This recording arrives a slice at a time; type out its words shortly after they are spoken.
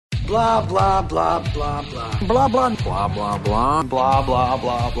Blah, blah, blah, blah, blah. Blah, blah, blah, blah, blah. Blah, blah, blah,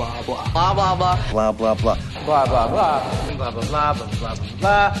 blah, blah. Blah, blah, blah. Blah, blah, blah. Blah, blah, blah. Blah, blah, blah, blah, blah,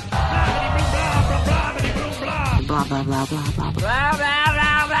 blah. Blah, blah, blah, blah, blah, blah.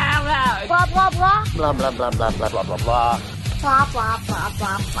 Blah, blah, blah, blah, blah. Blah, blah, blah, blah, blah, blah, blah, blah. Blah, blah, blah, blah,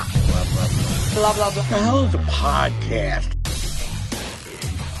 blah. Blah, blah, blah. The hell is a podcast?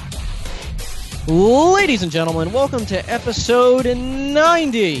 Ladies and gentlemen, welcome to episode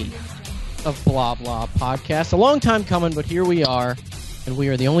 90 of Blah Blah Podcast. A long time coming, but here we are, and we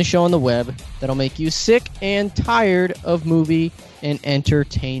are the only show on the web that'll make you sick and tired of movie and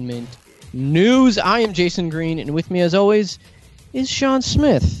entertainment news. I am Jason Green, and with me, as always, is Sean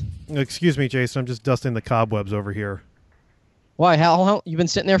Smith. Excuse me, Jason. I'm just dusting the cobwebs over here. Why? How you've been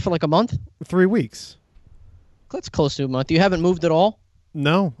sitting there for like a month? 3 weeks. That's close to a month. You haven't moved at all?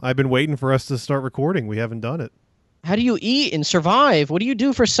 No, I've been waiting for us to start recording. We haven't done it. How do you eat and survive? What do you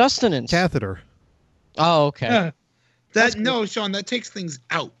do for sustenance? Catheter. Oh, okay. No, Sean, that takes things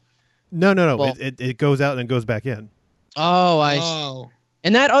out. No. Well- It goes out and it goes back in. Oh,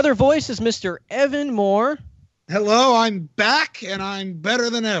 And that other voice is Mr. Evan Moore. Hello, I'm back, and I'm better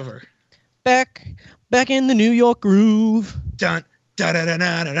than ever. Back in the New York groove. Dun, da, da, da,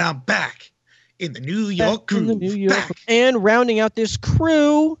 da, da, da, back in the New York Back in groove. the New York. Back. And rounding out this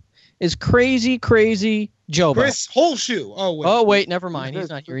crew is crazy Jobo. Chris Holshoe. Oh, wait, never mind. He's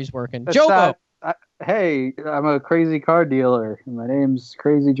not here. He's working. It's Jobo. Hey, I'm a crazy car dealer. My name's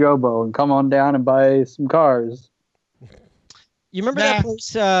Crazy Jobo, and come on down and buy some cars. You remember that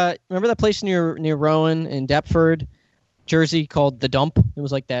place? Remember that place near Rowan in Deptford, Jersey, called The Dump? It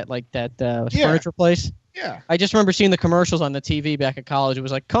was like that furniture place. Yeah. I just remember seeing the commercials on the TV back at college. It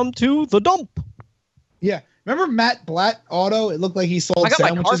was like, "Come to The Dump." Yeah. Remember Matt Blatt Auto? It looked like he sold I got my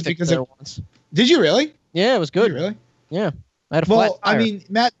car sandwiches fixed because there of. once. Did you really? Yeah, it was Did good. you really? Yeah, I had a flat Well, tire. I mean,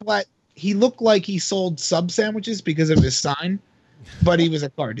 Matt Blatt, he looked like he sold sub sandwiches because of his sign, but he was a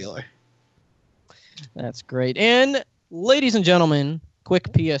car dealer. That's great. And ladies and gentlemen, quick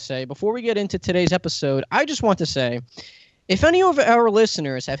PSA. Before we get into today's episode, I just want to say, if any of our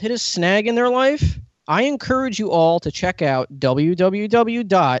listeners have hit a snag in their life, I encourage you all to check out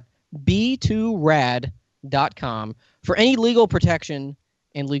www.b2rad.com for any legal protection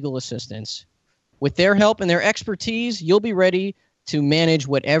and legal assistance. With their help and their expertise, you'll be ready to manage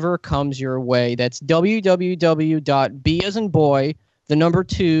whatever comes your way. That's www.b as in boy, the number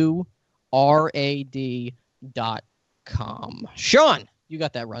 2, rad.com. Sean, you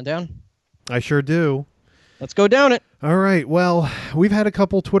got that rundown? I sure do. Let's go down it. All right. Well, we've had a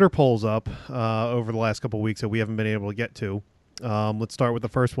couple Twitter polls up over the last couple of weeks that we haven't been able to get to. Let's start with the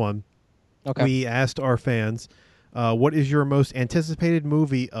first one. Okay. We asked our fans, what is your most anticipated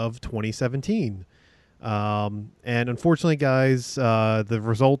movie of 2017? And unfortunately, guys, the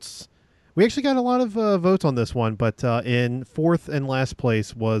results, we actually got a lot of votes on this one, but in fourth and last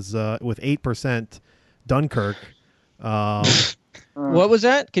place was with 8% Dunkirk. What was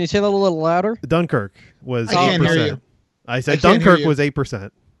that? Can you say that a little louder? Dunkirk was I can't 8%. hear you. I said I can't hear Dunkirk you. was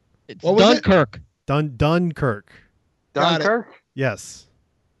 8%. It's What was it? Dunkirk. Dunkirk. Got it. Dunkirk? Yes.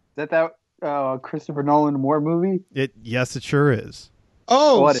 Is that Christopher Nolan war movie? Yes, it sure is.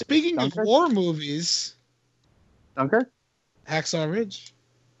 Oh, What, speaking of Dunkirk? war movies, Dunkirk? Hacksaw Ridge.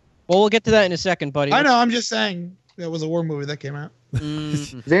 Well, we'll get to that in a second, buddy. I know. I'm just saying that was a war movie that came out. Mm.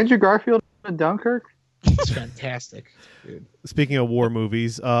 Is Andrew Garfield in Dunkirk? It's fantastic, dude. Speaking of war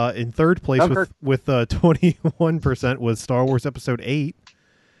movies, in third place Dunkirk. with 21% was Star Wars Episode 8.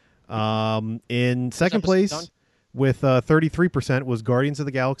 In second place with 33% was Guardians of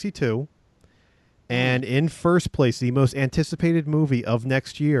the Galaxy 2. And in first place, the most anticipated movie of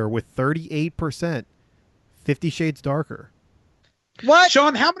next year with 38%, 50 Shades Darker. What?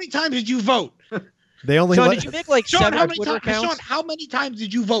 Sean, how many times did you vote? They only Sean, let did you make like Sean, 7 how many Twitter times? accounts? Sean, how many times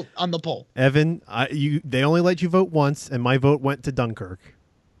did you vote on the poll? Evan, they only let you vote once, and my vote went to Dunkirk.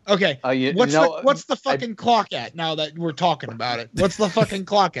 Okay. What's What's the fucking clock at now that we're talking about it? What's the fucking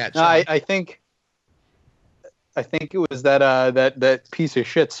clock at? No, Sean? I think it was that piece of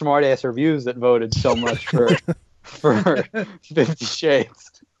shit Smartass Reviews that voted so much for 50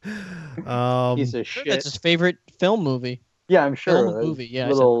 Shades. Piece of Sure, shit. that's his favorite film movie. Yeah, I'm sure. Film movie, yeah, I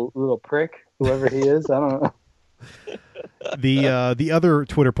Little prick, whoever he is. I don't know. The other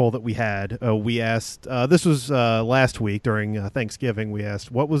Twitter poll that we had, we asked. This was last week during Thanksgiving. We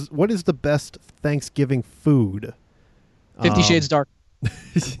asked what is the best Thanksgiving food? 50 Shades Dark.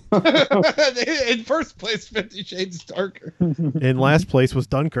 In first place, 50 Shades Darker. In last place was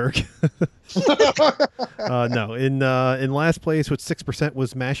Dunkirk. No, in last place with 6%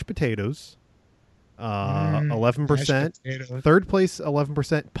 was mashed potatoes. 11%. Third place,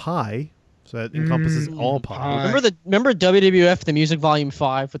 11% pie. So that encompasses all pie. Remember WWF The Music Volume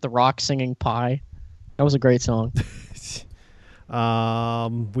 5 with The Rock singing Pie? That was a great song.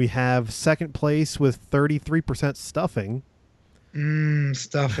 We have second place with 33% stuffing.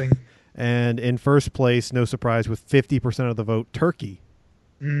 Stuffing. And in first place, no surprise, with 50% of the vote, turkey.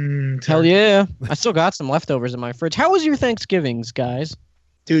 Hell yeah. I still got some leftovers in my fridge. How was your Thanksgivings, guys?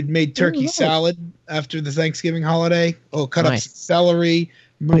 Dude made turkey salad after the Thanksgiving holiday. Cut up some celery,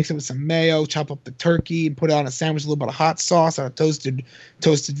 mix it with some mayo, chop up the turkey, and put it on a sandwich, a little bit of hot sauce on a toasted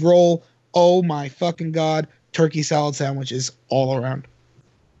roll. Oh my fucking God. Turkey salad sandwiches all around.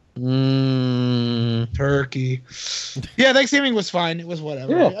 Turkey. Yeah, Thanksgiving was fine. It was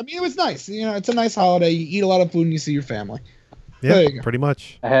whatever. Yeah. I mean, it was nice. It's a nice holiday. You eat a lot of food and you see your family. Yeah, pretty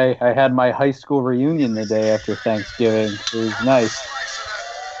much. Hey, I had my high school reunion the day after Thanksgiving. It was nice.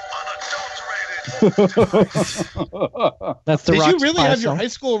 That's the Did you Rock's really Pie have your song. high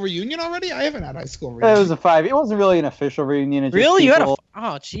school reunion already? I haven't had high school It reunion. was it wasn't really an official reunion. It just Really? You had people-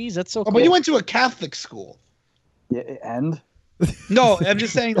 Oh, jeez, that's so cool. But you went to a Catholic school. Yeah, and? No, I'm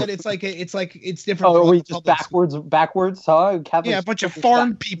just saying that it's different. Oh, from are we the just public backwards, huh? Catholics Yeah, a bunch of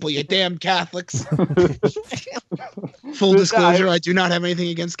farm people, you damn Catholics. Full disclosure, I do not have anything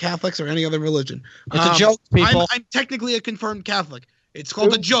against Catholics or any other religion. It's a joke, people. I'm technically a confirmed Catholic. It's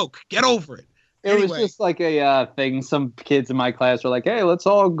called a joke. Get over it. It was just like a thing. Some kids in my class were like, "Hey, let's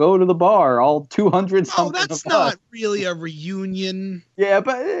all go to the bar." All 200 something. Oh, that's of us. not really a reunion. Yeah,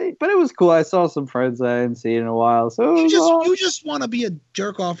 but it was cool. I saw some friends I hadn't seen in a while. So You just want to be a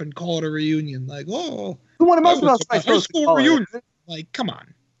jerk off and call it a reunion. Like, oh, who want to mess that with was us? a high school reunion. Like, come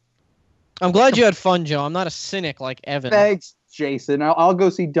on. I'm glad you had fun, Joe. I'm not a cynic like Evan. Thanks, Jason. I'll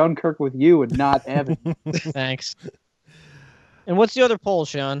go see Dunkirk with you and not Evan. Thanks. And what's the other poll,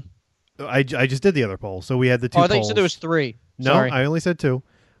 Sean? I just did the other poll. So we had the two I polls. thought you said there was 3. No, Sorry. I only said 2.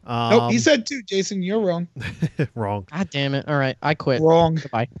 Nope, he said 2, Jason. You're wrong. Wrong. God damn it. All right, I quit. Wrong.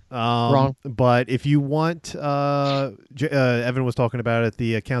 Goodbye. Wrong. But if you want, Evan was talking about it,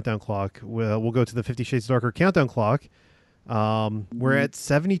 the countdown clock. We'll go to the 50 Shades Darker countdown clock. We're at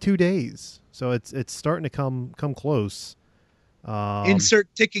 72 days, so it's starting to come close. Insert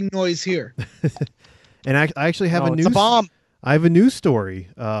ticking noise here. And I actually have It's a bomb. I have a news story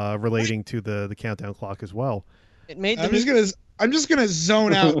relating to the countdown clock as well. It made the I'm just gonna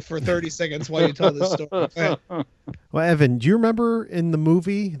zone out for 30 seconds while you tell this story. Go ahead. Well, Evan, do you remember in the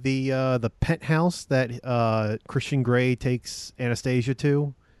movie the penthouse that Christian Grey takes Anastasia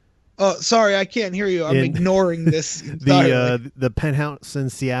to? Oh, sorry, I can't hear you. I'm ignoring this entirely. The penthouse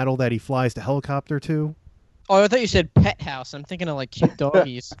in Seattle that he flies the helicopter to? Oh, I thought you said pet house. I'm thinking of like cute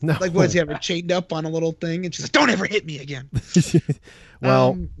doggies. No. Like, what, does he have her chained up on a little thing? And she's like, don't ever hit me again.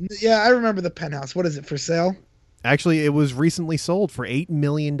 Well, yeah, I remember the penthouse. What is it, for sale? actually, it was recently sold for $8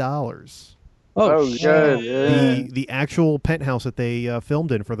 million. Oh, good. Yeah. The actual penthouse that they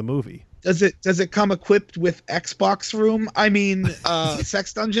filmed in for the movie. Does it come equipped with Xbox room? I mean,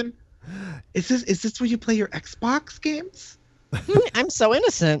 sex dungeon? Is this where you play your Xbox games? I'm so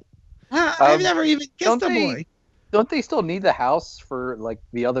innocent. I've never even kissed a boy. Don't they still need the house for like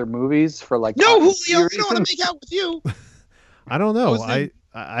the other movies for like? No, Julio, we don't want to make out with you. I don't know. What was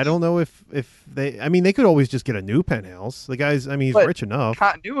I don't know if they. I mean, they could always just get a new penthouse. The guy's. I mean, he's But rich enough.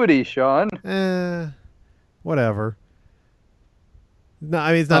 Continuity, Sean. Whatever. No,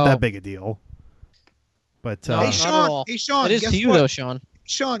 I mean it's not that big a deal. But No, Hey, not at Sean. all. Hey, Sean. It is guess to you what? though, Sean.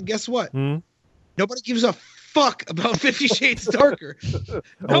 Sean, guess what? Hmm? Nobody gives a fuck about 50 Shades Darker.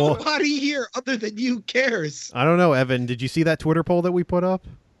 Well- Nobody here other than you cares. I don't know, Evan. Did you see that Twitter poll that we put up?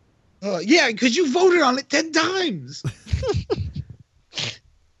 Yeah, because you voted on it 10 times.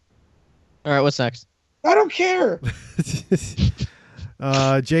 All right, what's next? I don't care.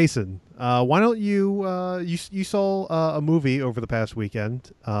 Jason, why don't you you saw a movie over the past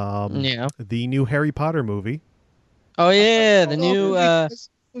weekend? Yeah. The new Harry Potter movie. Oh yeah, the new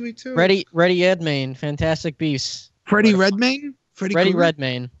movie too. Ready Redmayne, Fantastic Beasts. Freddie Redmayne? Ready Krueger?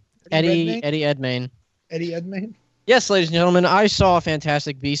 Redmayne. Redmayne? Eddie Edmayne. Eddie Edmayne? Yes, ladies and gentlemen, I saw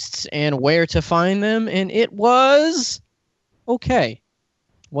Fantastic Beasts and Where to Find Them, and it was okay.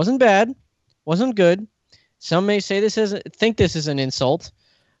 Wasn't bad. Wasn't good. Some may say think this is an insult,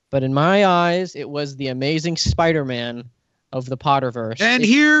 but in my eyes, it was the Amazing Spider-Man of the Potterverse. And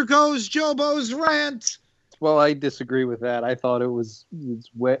here goes Jobo's rant. Well, I disagree with that. I thought it was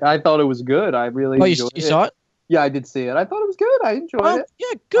good. I really Oh, enjoyed you it. saw it? Yeah, I did see it. I thought it was good. I enjoyed it.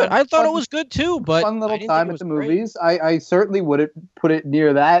 Yeah, good. I thought it was good too, but fun little I didn't time think at the it was great. movies. I certainly wouldn't put it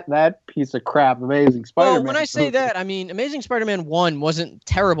near that piece of crap, Amazing Spider-Man. Well, when I say that, I mean Amazing Spider-Man 1 wasn't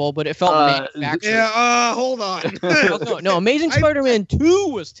terrible, but it felt manufactured. Yeah, hold on. No, Amazing Spider-Man 2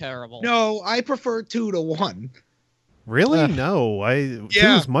 was terrible. No, I prefer 2 to 1. Really? No, 2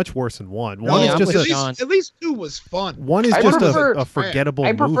 is much worse than 1. One is just at least 2 was fun. One is just a forgettable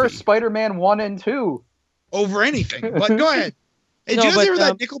movie. I prefer Spider-Man 1 and 2 over anything. But go ahead. Hey, did you guys hear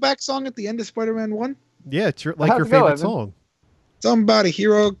that Nickelback song at the end of Spider-Man 1? Yeah, it's your favorite song. Something about a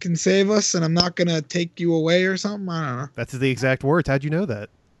hero can save us, and I'm not gonna take you away or something. I don't know. That's the exact words. How'd you know that?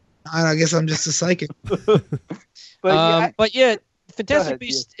 I guess I'm just a psychic. But yeah, Fantastic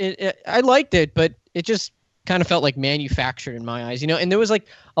Beasts. I liked it, but it just kind of felt like manufactured in my eyes, And there was like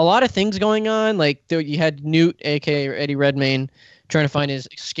a lot of things going on. Like you had Newt, aka Eddie Redmayne, trying to find his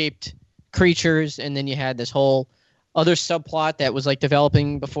escaped creatures, and then you had this whole other subplot that was like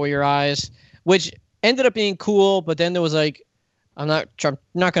developing before your eyes, which ended up being cool. But then there was like, I'm not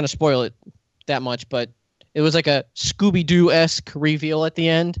going to spoil it that much, but it was like a Scooby-Doo-esque reveal at the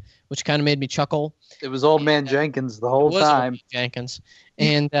end, which kind of made me chuckle. It was Old Man Jenkins the whole time. Jenkins,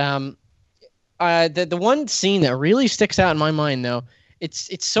 and the one scene that really sticks out in my mind, though,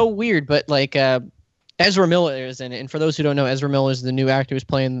 it's so weird, but like Ezra Miller is in it. And for those who don't know, Ezra Miller is the new actor who's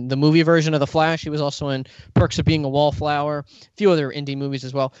playing the movie version of The Flash. He was also in Perks of Being a Wallflower, a few other indie movies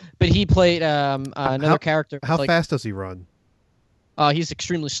as well. But he played another character. How fast does he run? He's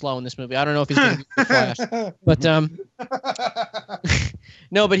extremely slow in this movie. I don't know if he's going to be The Flash. But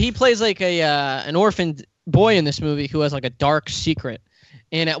no, but he plays like an orphaned boy in this movie who has like a dark secret.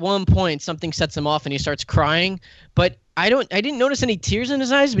 And at one point, something sets him off, and he starts crying. But I didn't notice any tears in his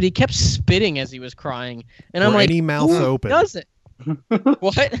eyes, but he kept spitting as he was crying. And I'm like, any mouth open? Does it?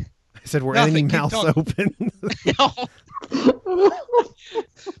 What? I said, "Were any mouths open?" No.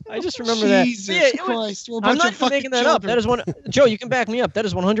 I just remember that. Jesus Christ! I'm not even making that up. That is one. Joe, you can back me up. That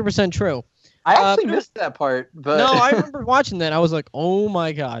is 100% true. I actually missed that part. But no, I remember watching that. I was like, "Oh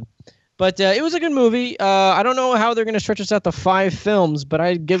my god." But it was a good movie. I don't know how they're going to stretch us out to 5 films, but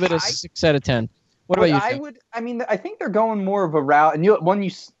I'd give it a 6 out of 10. What about you? I think they're going more of a route. And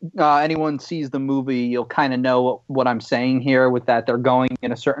when anyone sees the movie, you'll kind of know what I'm saying here with that. They're going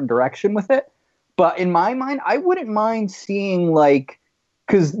in a certain direction with it. But in my mind, I wouldn't mind seeing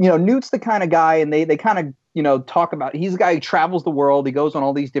because Newt's the kind of guy, and they kind of talk about, he's a guy who travels the world. He goes on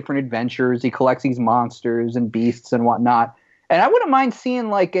all these different adventures. He collects these monsters and beasts and whatnot. And I wouldn't mind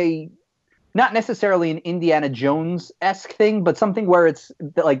seeing not necessarily an Indiana Jones-esque thing, but something where it's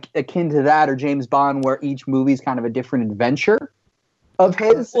like akin to that, or James Bond, where each movie's kind of a different adventure of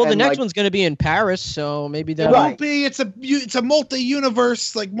his. Well, the next one's going to be in Paris, so maybe that won't be. It's a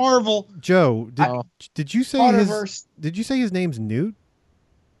multi-universe like Marvel. Joe, did you say his name's Newt?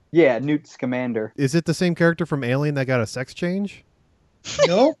 Yeah, Newt Scamander. Is it the same character from Alien that got a sex change?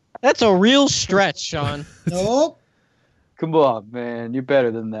 Nope. That's a real stretch, Sean. Nope. Come on, man, you're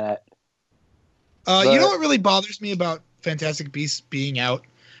better than that. You know what really bothers me about Fantastic Beasts being out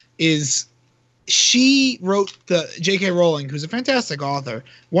is she wrote the J.K. Rowling, who's a fantastic author,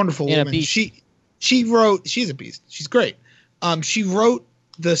 wonderful woman. She's a beast. She's great. She wrote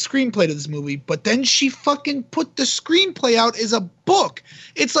the screenplay to this movie, but then she fucking put the screenplay out as a book.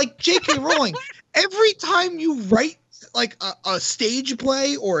 It's like J.K. Rowling. Every time you write like a stage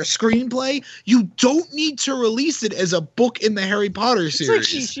play or a screenplay, you don't need to release it as a book in the Harry Potter series.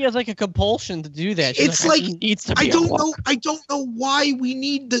 It's like she has like a compulsion to do that. It's like needs to be I don't know why we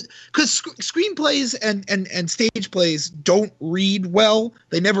need because screenplays and stage plays don't read well.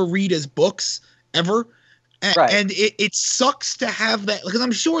 They never read as books ever. And it sucks to have that, because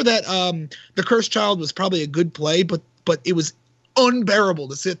I'm sure that The Cursed Child was probably a good play, but it was unbearable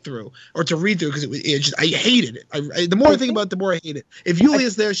to sit through or to read through, because I hated it. The more I think about it, the more I hate it. If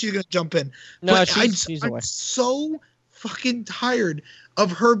Yulia's there, she's gonna jump in. No, but she's I'm so fucking tired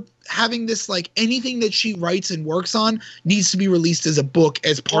of her having this, like, anything that she writes and works on needs to be released as a book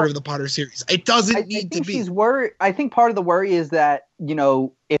as part of the Potter series. It doesn't need to be. She's worried. I think part of the worry is that,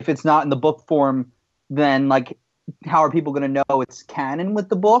 if it's not in the book form, then like, how are people going to know it's canon with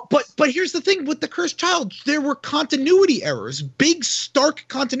the book? But here's the thing with The Cursed Child. There were continuity errors, big, stark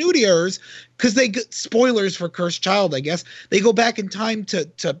continuity errors, because they get spoilers for Cursed Child, I guess. They go back in time to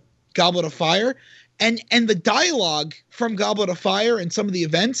Goblet of Fire, and the dialogue from Goblet of Fire and some of the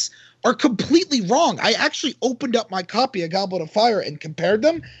events are completely wrong. I actually opened up my copy of Goblet of Fire and compared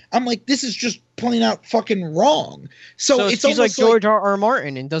them. I'm like, this is just plain out fucking wrong. So it's she's like George R.R.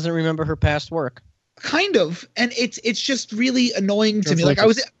 Martin and doesn't remember her past work. Kind of, and it's just really annoying to me. Like I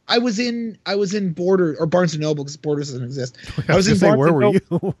was in Border or Barnes and Noble, because Borders doesn't exist. I was in say, Barnes where were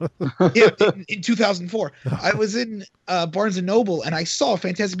Noble. you? Yeah, in 2004. I was in Barnes and Noble, and I saw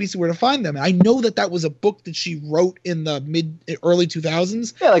Fantastic Beasts and Where to Find Them. And I know that was a book that she wrote in the early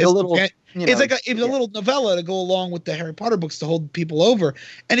 2000s. Yeah, like it's a little. It was a little novella to go along with the Harry Potter books to hold people over.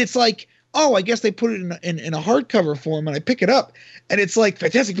 And it's like, oh, I guess they put it in a hardcover form, and I pick it up, and it's like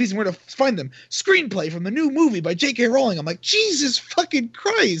Fantastic Beasts and Where to Find Them, screenplay from the new movie by J.K. Rowling. I'm like, Jesus fucking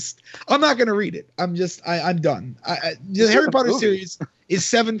Christ! I'm not gonna read it. I'm done. The Harry Potter series is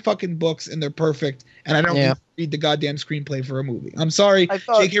 7 fucking books, and they're perfect, and I don't need to read the goddamn screenplay for a movie. I'm sorry,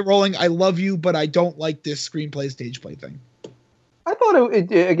 J.K. Rowling, I love you, but I don't like this screenplay stage play thing. I thought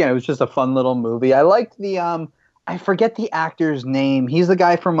it was just a fun little movie. I liked the I forget the actor's name. He's the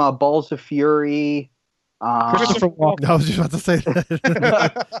guy from Balls of Fury. Christopher Walken. I was just about to say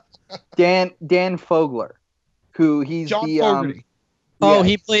that. Dan Fogler, who he's John the Fogerty.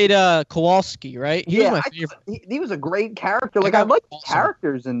 He played Kowalski, right? He was my favorite. He was a great character. Like I like the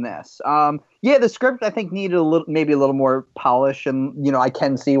characters in this. The script I think needed maybe a little more polish, and I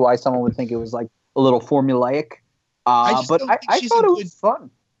can see why someone would think it was like a little formulaic. But I thought it was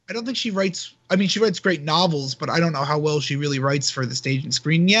fun. I don't think she writes. I mean, she writes great novels, but I don't know how well she really writes for the stage and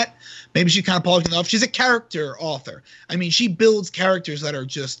screen yet. Maybe she's kind of polishing it off. She's a character author. I mean, she builds characters that are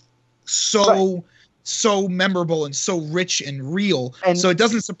just so memorable and so rich and real. And so it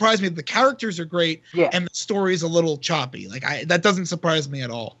doesn't surprise me that the characters are great and the story is a little choppy. Like that doesn't surprise me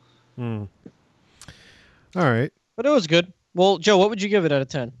at all. All right, but it was good. Well, Joe, what would you give it out of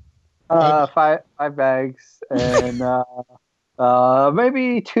 10? 5 bags and.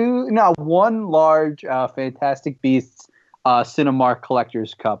 Maybe one large Fantastic Beasts Cinemark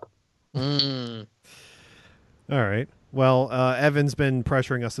Collector's Cup. All right. Well, Evan's been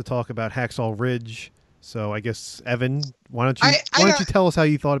pressuring us to talk about Hacksaw Ridge, so I guess Evan, why don't you tell us how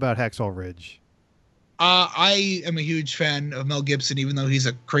you thought about Hacksaw Ridge? I am a huge fan of Mel Gibson, even though he's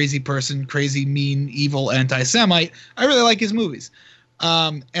a crazy person, crazy, mean, evil anti-Semite. I really like his movies.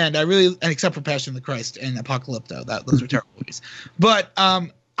 And except for Passion of the Christ and Apocalypto, those are terrible movies. But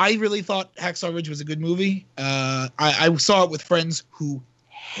I really thought Hacksaw Ridge was a good movie. I saw it with friends who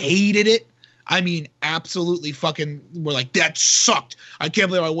hated it. I mean, absolutely fucking were like, that sucked. I can't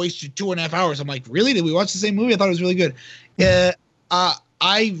believe I wasted 2.5 hours. I'm like, really? Did we watch the same movie? I thought it was really good.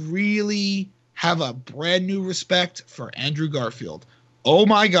 I really have a brand new respect for Andrew Garfield. Oh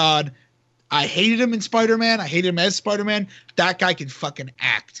my God. I hated him in Spider-Man. I hated him as Spider-Man. That guy can fucking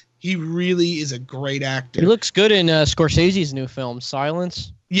act. He really is a great actor. He looks good in Scorsese's new film,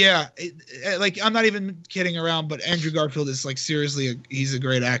 Silence. Yeah, I'm not even kidding around, but Andrew Garfield is like seriously, he's a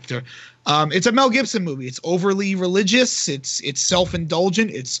great actor. It's a Mel Gibson movie. It's overly religious. It's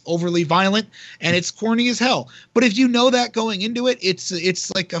self-indulgent. It's overly violent, and it's corny as hell. But if you know that going into it,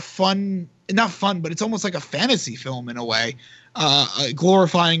 it's like a fun, not fun, but it's almost like a fantasy film in a way.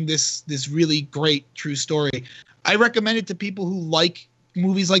 Glorifying this really great true story. I recommend it to people who like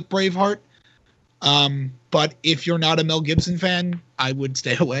movies like Braveheart. But if you're not a Mel Gibson fan, I would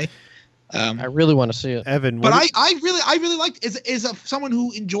stay away. I really want to see it, Evan. But I really liked as someone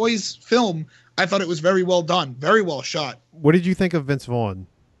who enjoys film. I thought it was very well done, very well shot. What did you think of Vince Vaughn?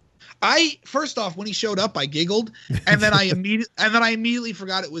 First off, when he showed up, I giggled, and then I immediately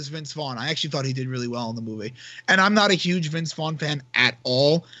forgot it was Vince Vaughn. I actually thought he did really well in the movie, and I'm not a huge Vince Vaughn fan at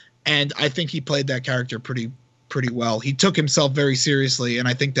all, and I think he played that character pretty well. He took himself very seriously, and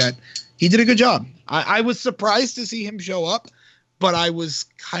I think that he did a good job. I was surprised to see him show up, but I was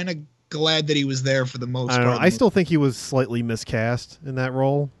kind of glad that he was there for the most part. I still think he was slightly miscast in that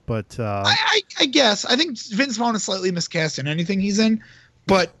role, but I guess I think Vince Vaughn is slightly miscast in anything he's in,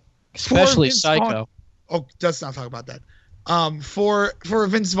 but. Especially Psycho. Let's not talk about that. For a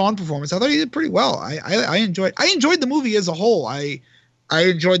Vince Vaughn performance, I thought he did pretty well. I enjoyed the movie as a whole. I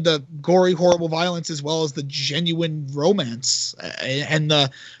enjoyed the gory, horrible violence as well as the genuine romance and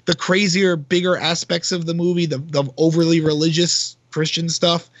the crazier, bigger aspects of the movie, the overly religious Christian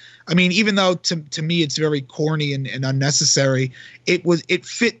stuff. I mean, even though to me it's very corny and unnecessary, it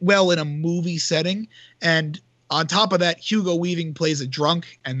fit well in a movie setting. And on top of that, Hugo Weaving plays a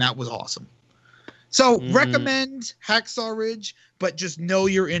drunk, and that was awesome. So recommend Hacksaw Ridge, but just know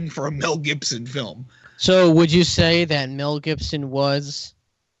you're in for a Mel Gibson film. So would you say that Mel Gibson was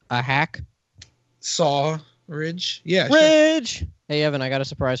a hack? Saw Ridge? Yeah. Ridge! Sure. Hey, Evan, I got a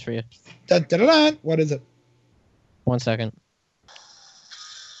surprise for you. Dun, dun, dun, dun. What is it? 1 second.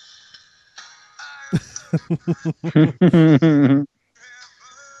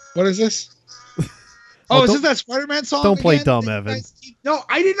 What is this? Oh, is this that Spider-Man song? Don't play again? dumb, Evan. No,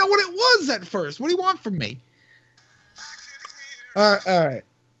 I didn't know what it was at first. What do you want from me? All right.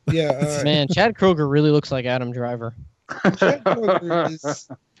 Yeah. All right. Man, Chad Kroger really looks like Adam Driver. Chad Kroger is-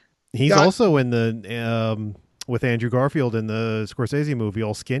 He's God. also in the with Andrew Garfield in the Scorsese movie,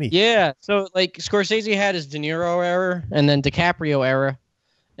 All Skinny. Yeah, so like Scorsese had his De Niro era and then DiCaprio era,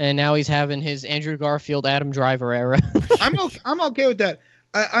 and now he's having his Andrew Garfield, Adam Driver era. I'm okay with that.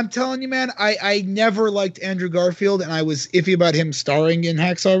 I'm telling you, man, I never liked Andrew Garfield, and I was iffy about him starring in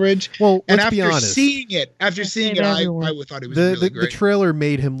Hacksaw Ridge. Well, And let's be after honest. seeing it, I thought it was really The great. trailer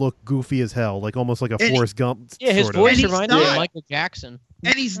made him look goofy as hell, like almost like a And- Forrest Gump. Yeah, his sort voice And he's reminded me of not. Michael Jackson.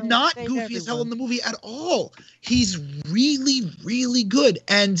 And he's not Save goofy as hell in everyone. the movie at all. He's really, really good.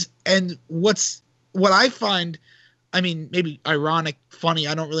 And what I find, I mean, maybe ironic, funny,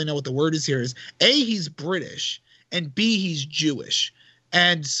 I don't really know what the word is here, is A, he's British, and B, he's Jewish.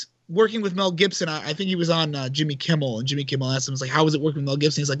 And working with Mel Gibson, I think he was on Jimmy Kimmel, and Jimmy Kimmel asked him, was like, how was it working with Mel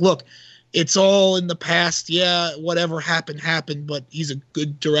Gibson? He's like, look, it's all in the past. Yeah, whatever happened, but he's a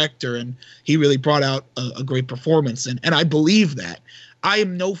good director, and he really brought out a great performance. And I believe that. I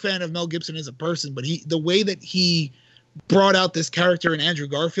am no fan of Mel Gibson as a person, but the way that he brought out this character in Andrew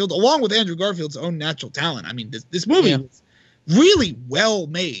Garfield, along with Andrew Garfield's own natural talent. I mean, this movie was really well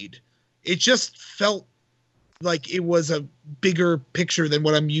made. It just felt like it was a bigger picture than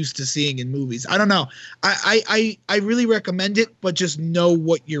what I'm used to seeing in movies. I don't know. I really recommend it, but just know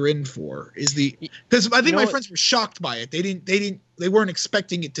what you're in for. Because I think my friends were shocked by it. They weren't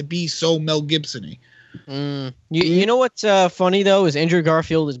expecting it to be so Mel Gibson-y. You know what's funny though is Andrew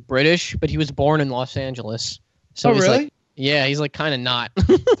Garfield is British, but he was born in Los Angeles. So he's really? like, yeah, he's like kind of not.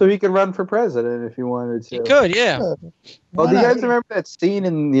 So he could run for president if he wanted to. He could, yeah. Well, do you guys remember that scene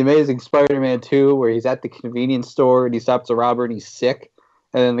in The Amazing Spider-Man 2 where he's at the convenience store and he stops a robber and he's sick?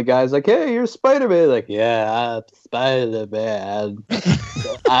 And then the guy's like, hey, you're Spider-Man. Like, yeah, I'm Spider-Man.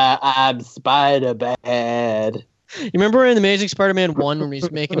 I'm Spider-Man. You remember in Amazing Spider-Man 1 when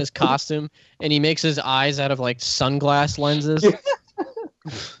he's making his costume and he makes his eyes out of like sunglass lenses?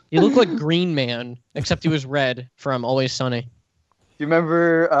 He looked like Green Man, except he was red from Always Sunny. Do you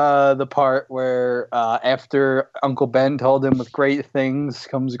remember the part where after Uncle Ben told him with great things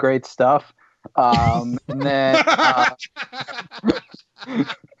comes great stuff? And then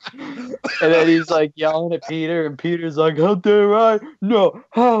he's like yelling at Peter, and Peter's like, how dare I? No,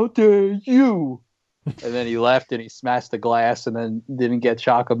 how dare you? And then he left and he smashed the glass and then didn't get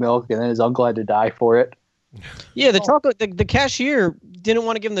chocolate milk, and then his uncle had to die for it. Yeah, the cashier didn't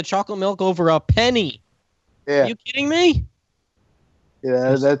want to give him the chocolate milk over a penny. Yeah. Are you kidding me?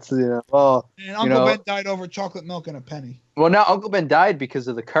 Yeah, that's, well. And Uncle Ben died over chocolate milk and a penny. Well, now Uncle Ben died because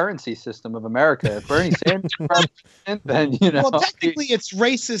of the currency system of America. If Bernie Sanders was president, then, Well, technically, it's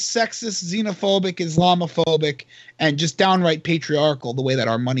racist, sexist, xenophobic, Islamophobic, and just downright patriarchal the way that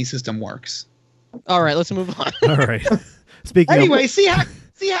our money system works. All right, let's move on. All right. Speaking Anyway, of, see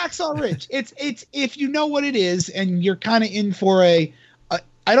Hacksaw Ridge. It's if you know what it is, and you're kind of in for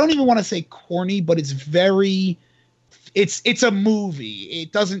I don't even want to say corny, but it's very. It's a movie.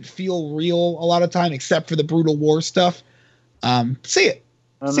 It doesn't feel real a lot of time, except for the brutal war stuff. See it.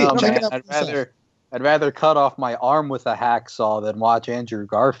 Check it out. I'd rather cut off my arm with a hacksaw than watch Andrew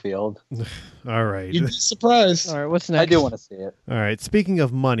Garfield. all right. You'd be surprised. All right, what's next? I do want to see it. All right. Speaking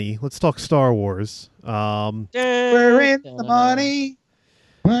of money, let's talk Star Wars. We're in the money.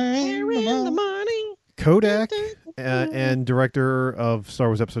 We're in the money. Kodak and director of Star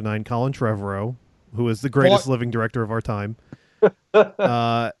Wars Episode 9, Colin Trevorrow, who is the greatest living director of our time.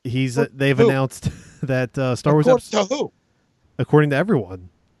 They've announced that Star Wars According to who? according to everyone,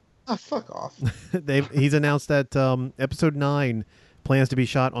 Oh, fuck off. he's announced that Episode 9 plans to be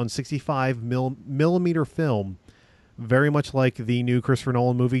shot on 65 millimeter film, very much like the new Christopher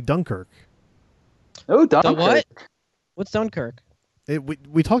Nolan movie Dunkirk. Oh, Dunkirk. The what? What's Dunkirk?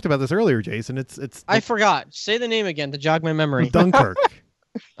 We talked about this earlier, Jason. It's I forgot. Say the name again to jog my memory. Dunkirk.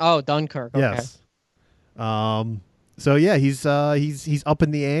 Oh, Dunkirk. Okay. Yes. So yeah, he's up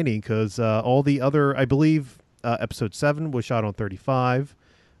in the ante because all the other, I believe, Episode 7 was shot on 35.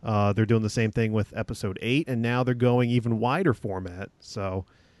 They're doing the same thing with Episode 8, and now they're going even wider format. So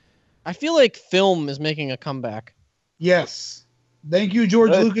I feel like film is making a comeback. Yes. Thank you,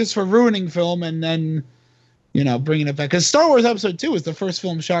 George Lucas, for ruining film and then, bringing it back. Because Star Wars Episode 2 was the first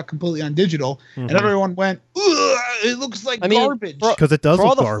film shot completely on digital, and everyone went, ugh, it looks like garbage. Because it does for all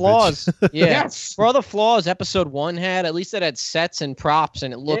look the garbage. flaws, yeah. Yes. For all the flaws Episode 1 had, at least it had sets and props,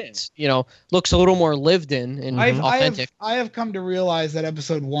 and it looked, looks a little more lived in and authentic. I have come to realize that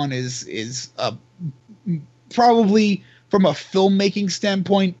Episode 1 is probably from a filmmaking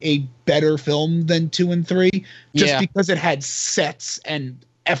standpoint, a better film than 2 and 3, just because it had sets and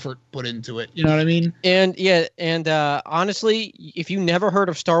effort put into it. You know what I mean? And honestly, if you never heard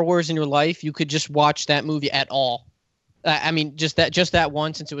of Star Wars in your life, you could just watch that movie at all. I mean, just that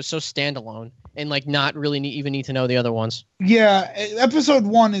one, since it was so standalone and like not really even need to know the other ones. Yeah, episode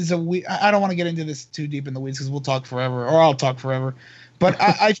 1 is I don't want to get into this too deep in the weeds because we'll talk forever, or I'll talk forever. But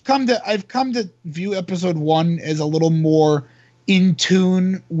I've come to view episode 1 as a little more in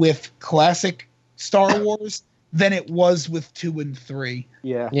tune with classic Star Wars than it was with 2 and 3.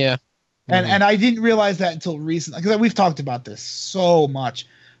 Yeah. And I didn't realize that until recently, because we've talked about this so much.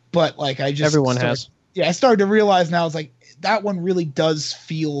 But like everyone has. Yeah, I started to realize now, it's like that one really does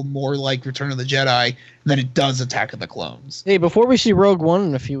feel more like Return of the Jedi than it does Attack of the Clones. Hey, before we see Rogue One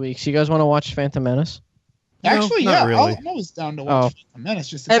in a few weeks, you guys want to watch Phantom Menace? Actually, no, yeah, really. I'm always down to watch Phantom Menace.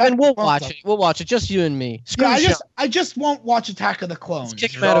 Just Evan, we'll watch it. We'll watch it. Just you and me. I just won't watch Attack of the Clones.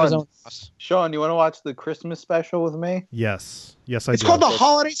 Kick him out of his own house. Sean, you want to watch the Christmas special with me? Yes, I do. It's called the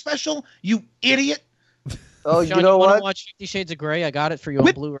Holiday Special. You idiot! Oh, Sean, you know want what? to watch 50 Shades of Grey? I got it for you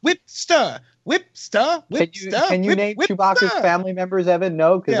on Blu-ray. Whipster. Can you name Chewbacca's family members, Evan?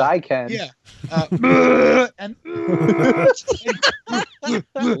 No, because I can. Yeah. And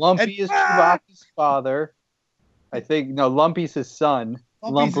Lumpy is Chewbacca's father. I think Lumpy's his son.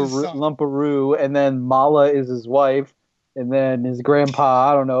 Lumparoo, and then Mala is his wife, and then his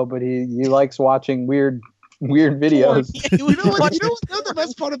grandpa. I don't know, but he likes watching weird videos. You know what the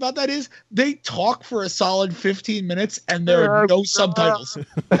best part about that is? They talk for a solid 15 minutes and there are no subtitles.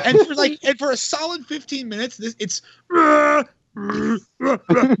 And for a solid 15 minutes, it's and you're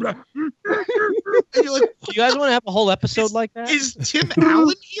like, you guys want to have a whole episode like that? Is Tim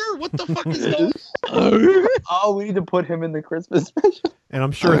Allen here? What the fuck is going on? Oh, we need to put him in the Christmas special. And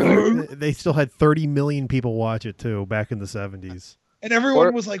I'm sure they still had 30 million people watch it too back in the 70s. And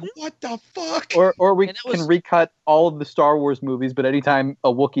everyone was like, what the fuck? Or we can recut all of the Star Wars movies, but anytime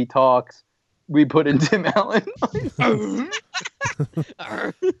a Wookiee talks, we put in Tim Allen.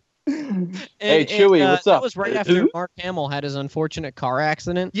 Hey, Chewie, what's up? That was right after Mark Hamill had his unfortunate car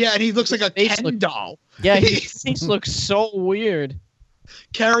accident. Yeah, and he looks like a Ken doll. Yeah, his face looks so weird.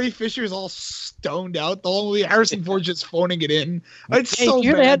 Carrie Fisher's all stoned out. The whole movie, Harrison Ford just phoning it in. It's so you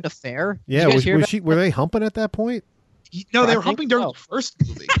hear bad. they had an affair? Yeah, were they humping at that point? No, they were humping during the first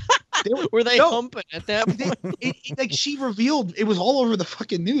movie. Were they humping at that point? Like she revealed, it was all over the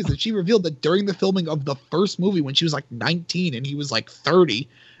fucking news that she revealed that during the filming of the first movie, when she was like 19 and he was like 30,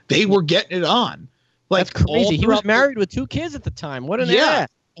 they were getting it on. Like, that's crazy. He was married with 2 kids at the time. What an ass.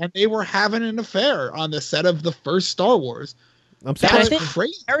 And they were having an affair on the set of the first Star Wars. I'm surprised. That's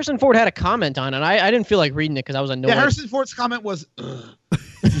crazy. Harrison Ford had a comment on it. I didn't feel like reading it because I was annoyed. Yeah, Harrison Ford's comment was,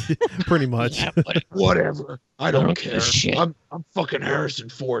 pretty much. Yeah, whatever. I don't care. I'm fucking Harrison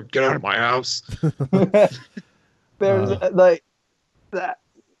Ford. Get out of my house. There's like that.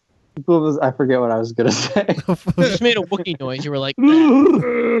 I forget what I was gonna say. You just made a Wookiee noise. You were like,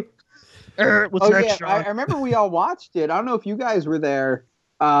 I remember we all watched it. I don't know if you guys were there.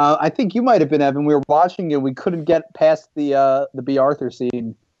 I think you might have been, Evan. We were watching it. We couldn't get past the B. Arthur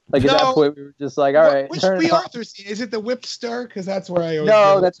scene. Like at that point, we were just like, all right. Which B. Arthur scene? Is it the Whipster? Because that's where I always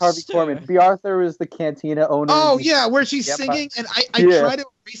No, that's Harvey Korman. B. Arthur is the cantina owner. Oh, yeah, where she's singing. And I try to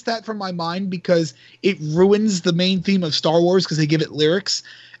erase that from my mind because it ruins the main theme of Star Wars because they give it lyrics.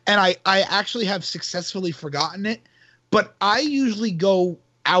 And I actually have successfully forgotten it. But I usually go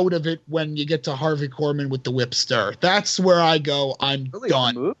out of it when you get to Harvey Korman with the Whipster. That's where I go, I'm really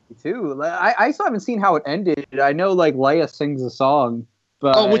done. Movie too. I still haven't seen how it ended. I know like Leia sings a song.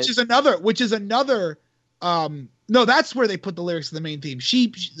 But which is another no, that's where they put the lyrics to the main theme.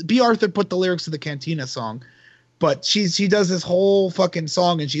 B. Arthur put the lyrics to the Cantina song, but she does this whole fucking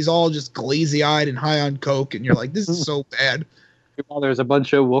song and she's all just glazy eyed and high on coke and you're like, this is so bad. While there's a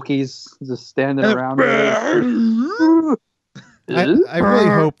bunch of Wookiees just standing around. I really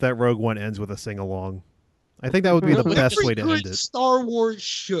hope that Rogue One ends with a sing along. I think that would be the best way to end it. Star Wars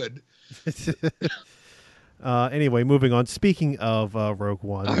should. Anyway, moving on. Speaking of Rogue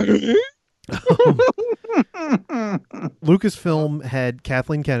One, Lucasfilm head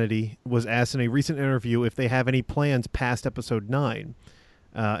Kathleen Kennedy was asked in a recent interview if they have any plans past Episode 9.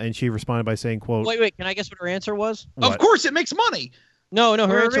 And she responded by saying, quote... Wait, can I guess what her answer was? What? Of course, it makes money. No,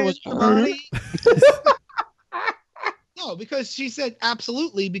 her answer was... money. No, because she said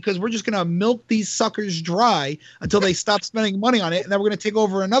absolutely, because we're just going to milk these suckers dry until they stop spending money on it, and then we're going to take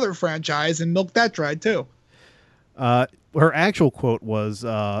over another franchise and milk that dry, too. Her actual quote was,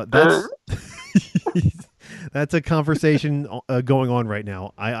 that's that's a conversation going on right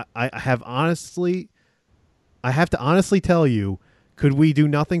now. I have honestly I have to honestly tell you, could we do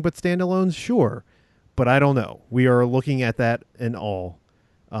nothing but standalones? Sure. But I don't know. We are looking at that in all.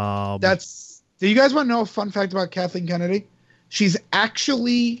 Do you guys want to know a fun fact about Kathleen Kennedy? She's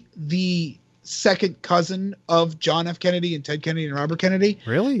actually the second cousin of John F. Kennedy and Ted Kennedy and Robert Kennedy.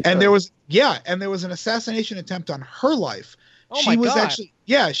 Really? And there was an assassination attempt on her life. Oh my God.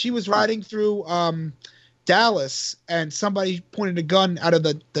 She was riding through Dallas, and somebody pointed a gun out of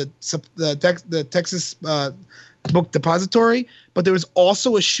the Texas book depository, but there was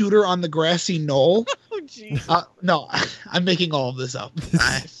also a shooter on the grassy knoll. Oh, geez. No, I'm making all of this up.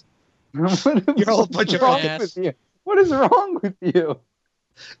 What You're all a bunch of wrong ass. with you? What is wrong with you?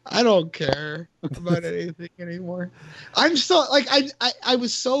 I don't care about anything anymore. I'm so like I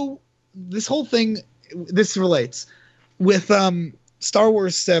was so this whole thing. This relates with Star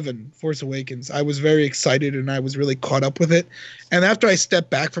Wars 7 Force Awakens. I was very excited and I was really caught up with it. And after I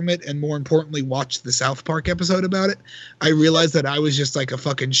stepped back from it and more importantly watched the South Park episode about it, I realized that I was just like a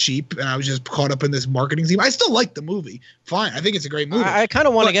fucking sheep and I was just caught up in this marketing scheme. I still like the movie. Fine. I think it's a great movie. I kind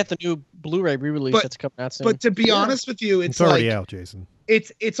of want to get the new Blu-ray re-release that's coming out soon. But to be honest with you, It's already out, Jason.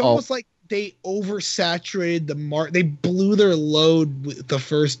 It's almost like they oversaturated they blew their load with the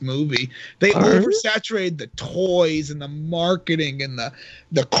first movie. They oversaturated the toys and the marketing and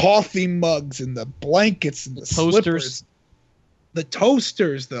the coffee mugs and the blankets and the slippers, the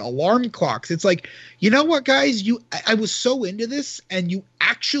toasters, the alarm clocks. It's like, you know what, guys? I was so into this, and you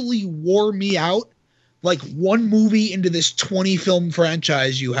actually wore me out. Like one movie into this 20 film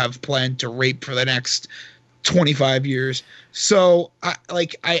franchise you have planned to rape for the next 25 years. So I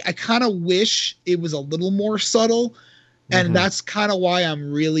kind of wish it was a little more subtle, and that's kind of why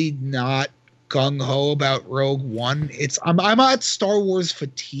I'm really not gung-ho about Rogue One. I'm at Star Wars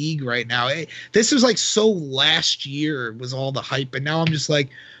fatigue right now. This was like so last year was all the hype, and now I'm just like,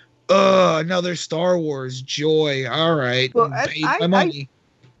 another Star Wars joy. All right, Well, paid my money.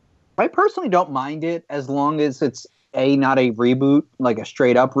 I personally don't mind it as long as it's not a reboot, like a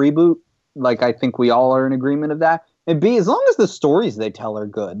straight up reboot. Like, I think we all are in agreement of that. And B, as long as the stories they tell are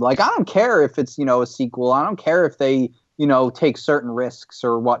good. Like, I don't care if it's, a sequel. I don't care if they, take certain risks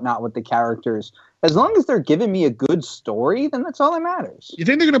or whatnot with the characters. As long as they're giving me a good story, then that's all that matters. You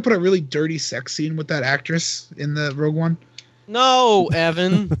think they're going to put a really dirty sex scene with that actress in the Rogue One? No,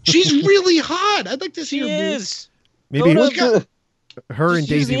 Evan. She's really hot. I'd like to see She her boobs. is. Maybe Go to her and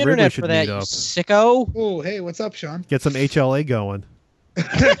Just use the Daisy Ridley internet should for that, meet you up. sicko. Oh, hey, what's up, Sean? Get some HLA going.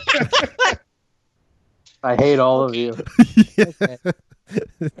 I hate all of you. Okay.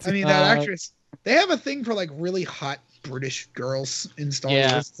 I mean, that actress. They have a thing for like really hot British girls in Star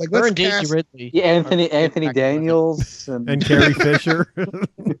Yeah. Wars. It's like, Her let's and Daisy cast. Ridley. Yeah, Anthony Daniels And Carrie Fisher.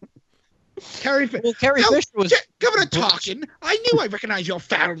 Carrie Fisher. Well, Carrie Fisher was Governor Tarkin. I knew I recognized your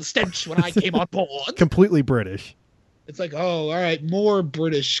foul stench when I came on board. Completely British. It's like, oh, all right, more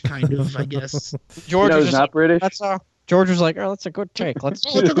British kind of, I guess. George was he's just not British. That's George was like, oh, that's a good take. Let's.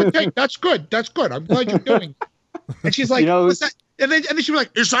 Oh, it's a good take. That's good. That's good. I'm glad you're doing. And she's like, what's that? And then she was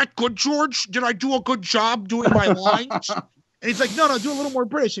like, is that good, George? Did I do a good job doing my lines? And he's like, no, do a little more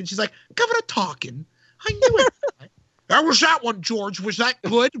British. And she's like, Governor Tarkin. I knew it. How was that one, George? Was that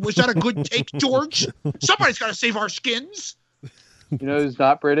good? Was that a good take, George? Somebody's got to save our skins. You know who's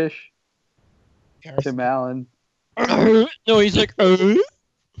not British? Harrison. Tim Allen. No, he's like, Can we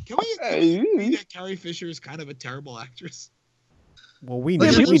that Carrie Fisher is kind of a terrible actress? Well, we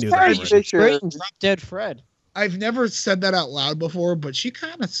Yeah, knew, but we she's knew Carrie that. Fisher. Great and Drop Dead Fred. I've never said that out loud before, but she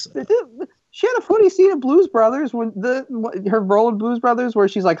kind of. She had a funny scene in Blues Brothers when her role in Blues Brothers where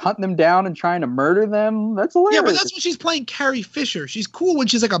she's like hunting them down and trying to murder them. That's hilarious. Yeah, but that's when she's playing Carrie Fisher. She's cool when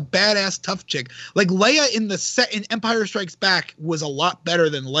she's like a badass tough chick. Like Leia in Empire Strikes Back was a lot better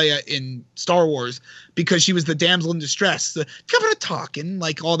than Leia in Star Wars because she was the damsel in distress. The Governor talking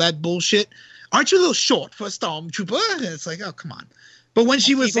like all that bullshit. Aren't you a little short for a stormtrooper? And it's like, oh come on. But when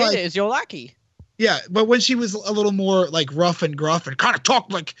she was like, is your lucky. yeah, but when she was a little more like rough and gruff and kind of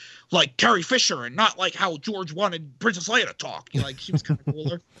talked like Carrie Fisher and not like how George wanted Princess Leia to talk. Like she was kind of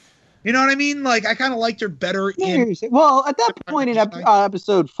cooler. You know what I mean? Like I kind of liked her better in. Well, at that point in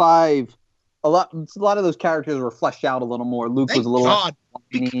episode 5, a lot of those characters were fleshed out a little more. Luke Thank was a little God.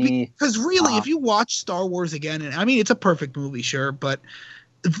 whiny. Because really, if you watch Star Wars again, and I mean it's a perfect movie, sure, but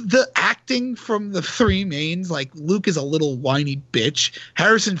the acting from the three mains, like Luke is a little whiny bitch.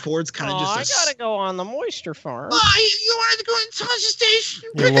 Harrison Ford's kind of just. I gotta go on the moisture farm. You wanted to go in Tasha Station.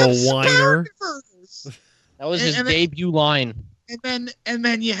 You little whiner. That was his and then- debut line. And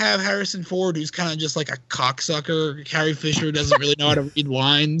then you have Harrison Ford, who's kind of just like a cocksucker. Carrie Fisher doesn't really know how to read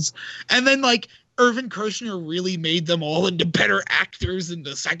lines. And then like Irvin Kershner really made them all into better actors in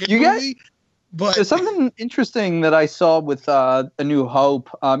the second movie. But There's something interesting that I saw with A New Hope.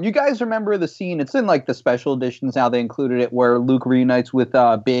 You guys remember the scene? It's in like the special editions now. They included it where Luke reunites with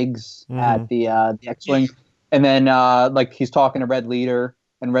Biggs at the X-wing, and then like he's talking to Red Leader,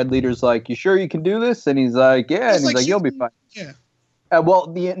 and Red Leader's like, "You sure you can do this?" And he's like, "Yeah," and he's like, "You'll be fine." Yeah.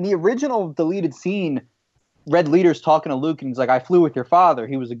 Well, in the original deleted scene, Red Leader's talking to Luke, and he's like, "I flew with your father.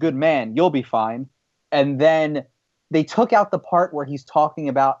 He was a good man. You'll be fine." And then they took out the part where he's talking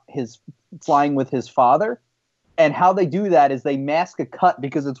about his flying with his father, and how they do that is they mask a cut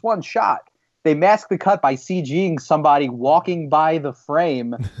because it's one shot. They mask the cut by CGing somebody walking by the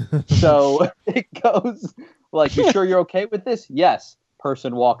frame. So it goes like, "You sure you're okay with this?" "Yes."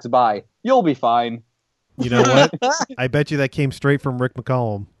 Person walks by. "You'll be fine." You know what? I bet you that came straight from Rick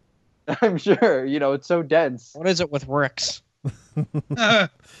McCallum. I'm sure. It's so dense. What is it with Ricks?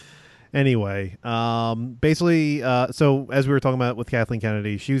 Anyway, basically, so as we were talking about with Kathleen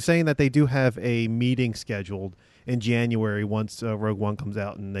Kennedy, she was saying that they do have a meeting scheduled in January once Rogue One comes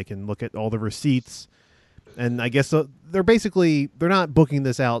out, and they can look at all the receipts. And I guess they're not booking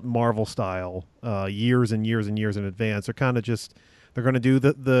this out Marvel style, years and years and years in advance. They're kind of just, they're going to do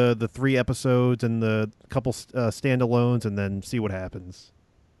the 3 episodes and the couple standalones, and then see what happens.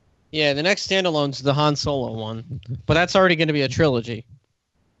 Yeah, the next standalone's the Han Solo one, but that's already going to be a trilogy.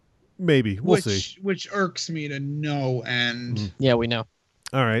 Maybe. We'll see. Which irks me to no end. Yeah, we know.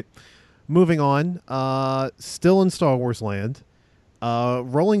 All right. Moving on. Still in Star Wars land.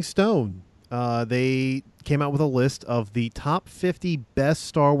 Rolling Stone. They came out with a list of the top 50 best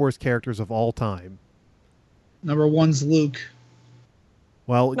Star Wars characters of all time. Number 1's Luke.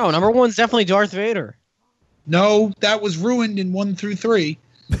 Well, No, number 1's definitely Darth Vader. No, that was ruined in 1 through 3.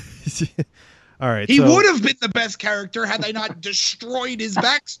 all right. He would have been the best character had they not destroyed his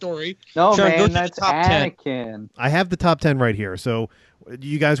backstory. No, Sean, go man, to the that's top 10. Anakin. I have the top 10 right here. So, do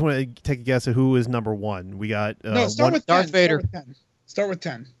you guys want to take a guess at who is number 1? We got No, start with Darth 10. Vader. Start with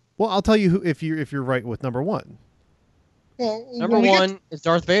 10. Well, I'll tell you who if you're right with number 1. Well, Number when we 1 is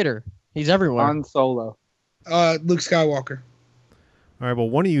Darth Vader. He's everywhere. Han Solo. Luke Skywalker. All right. Well,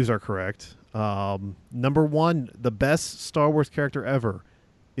 one of you are correct. Number 1, the best Star Wars character ever,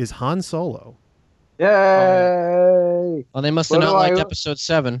 is Han Solo. Yay! Well, they must have What not do I- liked Episode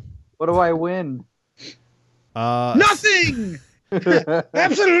 7. What do I win? Nothing.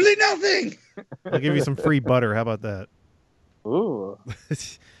 Absolutely nothing. I'll give you some free butter. How about that? Ooh.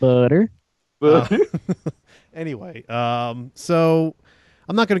 Butter. Anyway, so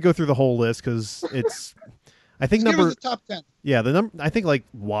I'm not going to go through the whole list because it's. I think Just give number us the top 10. yeah the number I think like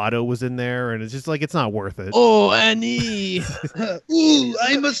Watto was in there, and it's just like it's not worth it. Oh, Annie. Ooh,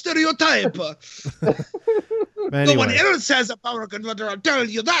 I'm a stereotype. Anyway, No one else has a power converter. I'll tell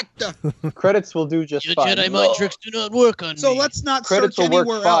you that. Credits will do just Your fine. Jedi mind tricks do not work on So me. let's not Credits search will work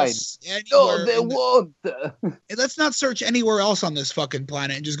anywhere fine. else. No, Anywhere they in the- won't. Let's not search anywhere else on this fucking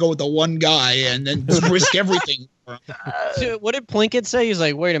planet and just go with the one guy and then just risk everything. So what did Plinkett say? He's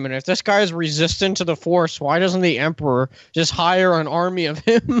like, wait a minute. If this guy is resistant to the Force, why doesn't the Emperor just hire an army of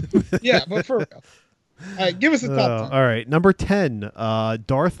him? Yeah, but for real. All right, give us the top 10. all right, number 10,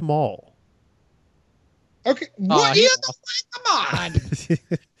 Darth Maul. Okay, what? he- Come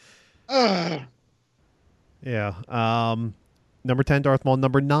on. Yeah. Number 10, Darth Maul.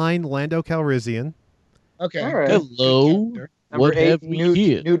 Number 9, Lando Calrissian. Okay. All right. Hello. Good Number What 8, have we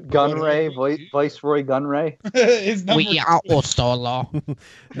here? Newt Gunray, Viceroy Gunray. His number We are also law.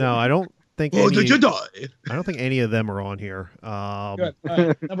 No, I don't think Oh, any, the Jedi. I don't think any of them are on here. Good. All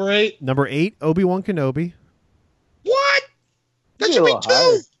right. Number 8. Number 8, Obi-Wan Kenobi. What? That Maybe should a be little 2.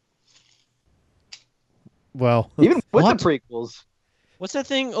 higher. Well, Even with What? the prequels. What's that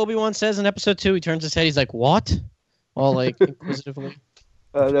thing Obi-Wan says in Episode 2? He turns his head. He's like, what? All like inquisitively.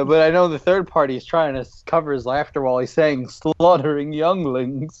 But I know the third party is trying to cover his laughter while he's saying slaughtering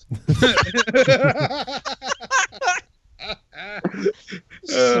younglings.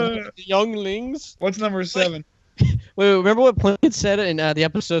 Younglings. What's number 7? Wait, remember what Plinkett said in the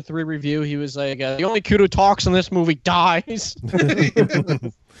Episode 3 review? He was like, the only kid who talks in this movie dies.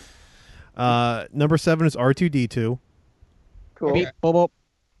 number 7 is R2-D2. Cool. Okay. Boop,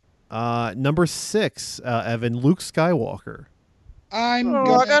 boop. Number 6, Evan, Luke Skywalker. I'm Oh, I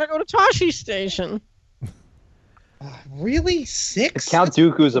gonna... gotta go to Tashi Station. Really? If 6? Count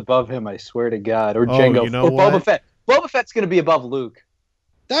Dooku's above him, I swear to God. Or Oh, Jango. you know or what? Boba Fett. Boba Fett's going to be above Luke.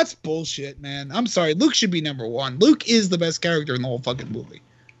 That's bullshit, man. I'm sorry. Luke should be number 1. Luke is the best character in the whole fucking movie.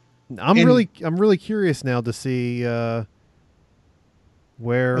 I'm And- really curious now to see where.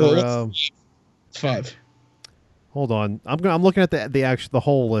 Well, it's 5. Hold on, I'm looking at the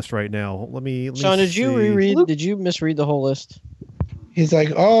whole list right now. Let me Sean, did you see. reread? Luke- Did you misread the whole list? He's like,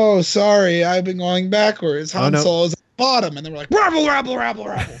 "Oh, sorry, I've been going backwards." Han Solo's at the bottom, and then we're like, "Rabble, rabble, rabble,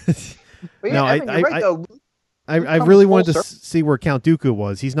 rabble." But yeah, Evan, you're right, though. I really wanted to see where Count Dooku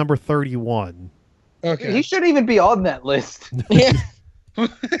was. He's number 31. Okay. He shouldn't even be on that list. Yeah. All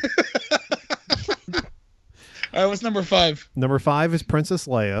right, what's number 5? Number 5 is Princess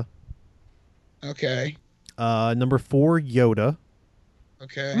Leia. Okay. Number 4, Yoda.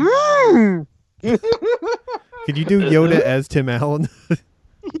 Okay. Could you do Yoda as Tim Allen?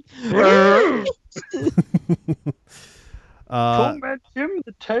 Toolman Tim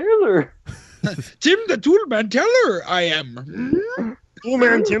the Taylor. Tim the Toolman Taylor, I am.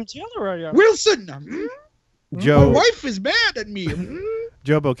 Toolman Tim Taylor, I am. Wilson. Joe, my wife is mad at me.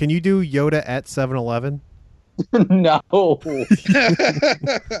 Jobo, can you do Yoda at 7-Eleven? No.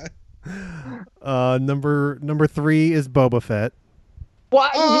 Number 3 is Boba Fett.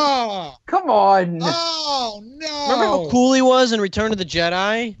 What? Oh, Come on. oh no! Remember how cool he was in Return of the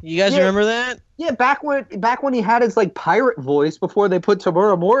Jedi? You guys remember that? Yeah, back when he had his like pirate voice before they put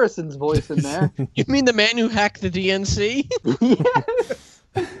Tamura Morrison's voice in there. You mean the man who hacked the DNC?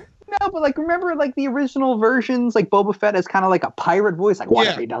 Yeah. No, but like remember like the original versions, like Boba Fett has kind of like a pirate voice. Like, what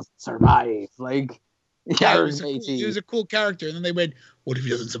if he doesn't survive? Like, yeah, he was a cool character, and then they went, "What if he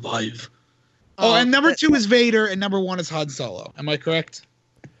doesn't survive?" Oh, and number 2 is Vader, and number 1 is Han Solo. Am I correct?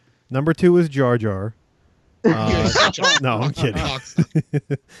 Number 2 is Jar Jar. No, I'm kidding.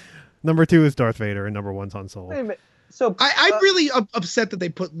 Number 2 is Darth Vader, and number 1's Han Solo. Wait a minute. So I'm really upset that they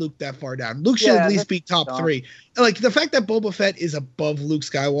put Luke that far down. Luke should at least be top 3. Like, the fact that Boba Fett is above Luke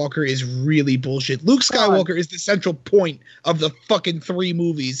Skywalker is really bullshit. Luke Skywalker is the central point of the fucking 3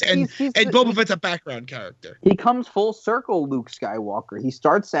 movies, and Boba Fett's a background character. He comes full circle, Luke Skywalker. He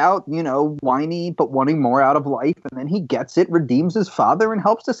starts out, whiny, but wanting more out of life, and then he gets it, redeems his father, and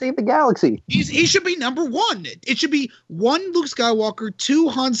helps to save the galaxy. He should be number 1. It should be 1 Luke Skywalker, 2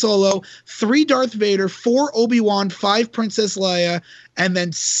 Han Solo, 3 Darth Vader, 4 Obi-Wan, 5 Princess Leia, and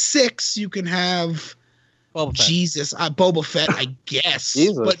then 6 you can have Boba Fett. Jesus, Boba Fett, I guess.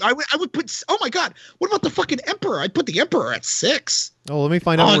 Jesus. But I would put. Oh my God, what about the fucking Emperor? I'd put the Emperor at 6. Oh, let me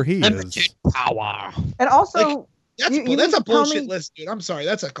find out where he is. Power. And also, That's a bullshit list, dude. I'm sorry,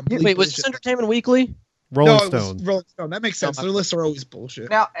 that's a complete. Wait, was bullshit this Entertainment Weekly? Rolling Stone. Stone. It was Rolling Stone. That makes sense. Their lists are always bullshit.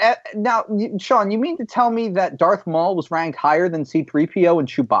 Now, Sean, you mean to tell me that Darth Maul was ranked higher than C-3PO and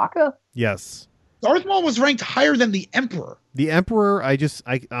Chewbacca? Yes. Darth Maul was ranked higher than the Emperor. The Emperor,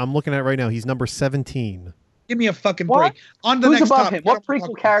 I'm looking at right now. He's number 17. Give me a fucking break. On the Who's next above topic. him? What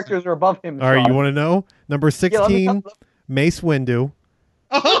prequel characters are above him? All right, Sean? you want to know? Number 16, Yeah, Mace Windu.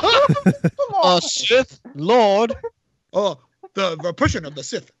 Come on. Sith Lord. Oh, the repression of the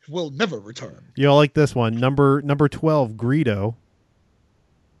Sith will never return. You'll like this one. Number 12, Greedo.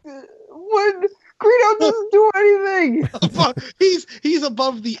 What? Greedo doesn't do anything. he's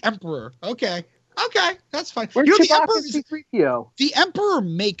above the Emperor. Okay, that's fine. Where's the Chewbacca Emperor, and C-3PO? the Emperor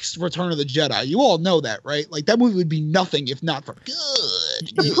makes Return of the Jedi. You all know that, right? Like that movie would be nothing if not for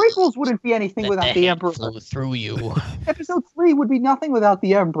good. The prequels wouldn't be anything without the Emperor. Flow through you. Episode 3 would be nothing without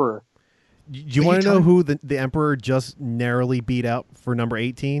the Emperor. Do you want to know who the Emperor just narrowly beat out for number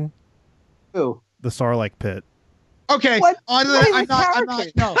 18? Who? The Sarlacc pit. Okay, What? I'm What not.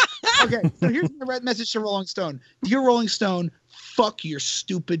 is No. Okay, so here's the red message to Rolling Stone. Dear Rolling Stone, fuck your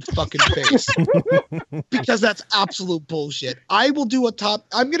stupid fucking face, because that's absolute bullshit. I'm gonna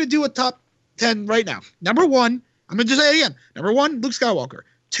do a top 10 right now. Number 1, I'm gonna just say it again. Number 1, Luke Skywalker.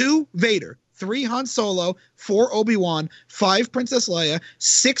 2, Vader. 3, Han Solo. 4, Obi-Wan. 5, Princess Leia.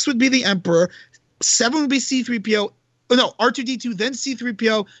 6 would be the Emperor. 7 would be C-3PO. Oh, no, R2-D2, then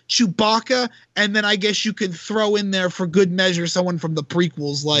C-3PO, Chewbacca, and then I guess you can throw in there for good measure someone from the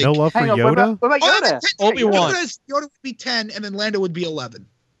prequels like... No love for Hang on, Yoda? what about Yoda? that's 10. Obi-Wan. Yoda would be 10, and then Lando would be 11.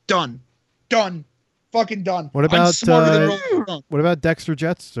 Done. Fucking done. What I'm about, smarter than Rolling Stone. What about Dexter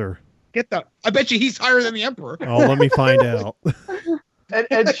Jetster? Get that. I bet you he's higher than the Emperor. Oh, let me find out.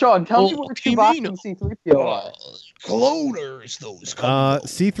 And Sean, tell me Well, where what do you Chewbacca mean? and C-3PO are. Cloners, those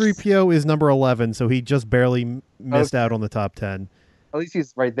C-3PO is number 11, so he just barely missed out on the top 10. At least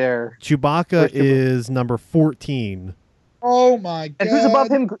he's right there. Chewbacca is number 14. Oh my god. And who's above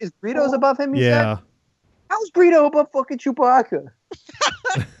him? Is Greedo's above him? You Yeah. said? How's Greedo above fucking Chewbacca?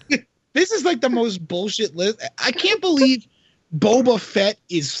 This is like the most bullshit list. I can't believe Boba Fett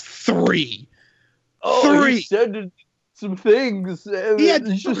is 3. Oh, 3. he said some things. He had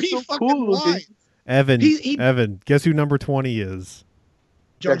He's just 3 so fucking cool looking. lines. Evan, guess who number 20 is?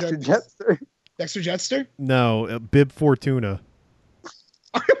 Jar Dexter Jar- Jetster. Dexter Jetster? No, Bib Fortuna.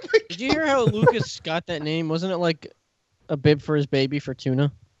 Oh my Did you hear how Lucas got that name? Wasn't it like a bib for his baby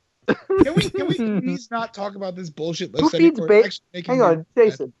Fortuna? Can we please not talk about this bullshit list Who feeds anymore? Hang on,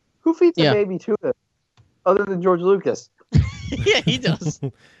 Jason. Who feeds a baby tuna other than George Lucas? Yeah, he does.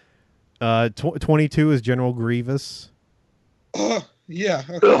 22 is General Grievous. Yeah.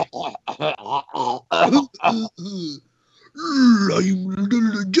 Okay. I'm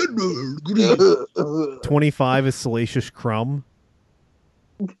General Grievous. 25 is Salacious Crumb.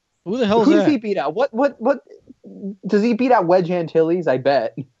 Who the hell is Who does that? he beat out? What does he beat out? Wedge Antilles, I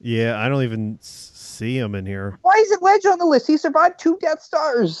bet. Yeah, I don't even see him in here. Why isn't Wedge on the list? He survived 2 Death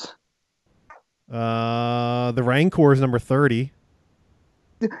Stars. The Rancor is number 30.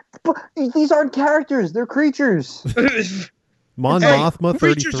 But these aren't characters; they're creatures. Mon Hey, Mothma,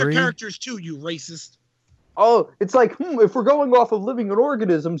 creatures are 33. characters too, you racist. Oh, it's like, if we're going off of living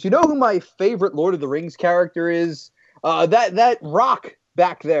organisms, you know who my favorite Lord of the Rings character is? That rock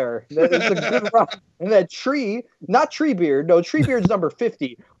back there. It's a good rock. And that tree, not Treebeard. No, Treebeard's number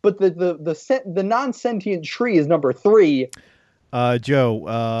 50. But the non-sentient tree is number 3.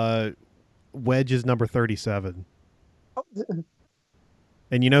 Joe, Wedge is number 37.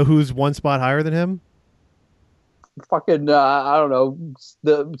 And you know who's one spot higher than him? Fucking, I don't know,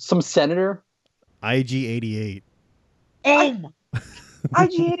 some senator. IG-88. Oh my.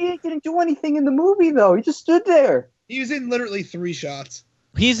 IG-88 didn't do anything in the movie, though. He just stood there. He was in literally 3 shots.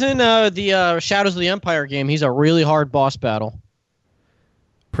 He's in the Shadows of the Empire game. He's a really hard boss battle.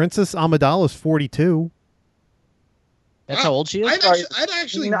 Princess Amidala's 42. That's how old she is? I'd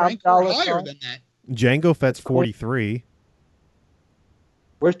actually rank her higher than that. Jango Fett's 43.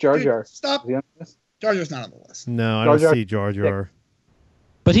 Where's Jar Dude, Jar? stop. Is he on this? Jar Jar's not on the list. No, I Jar don't Jar. see Jar Jar.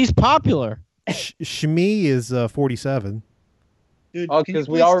 But he's popular. Shmi is 47. Dude, Oh, can you because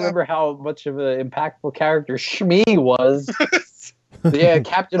we please all stop? remember how much of an impactful character Shmi was. Yeah,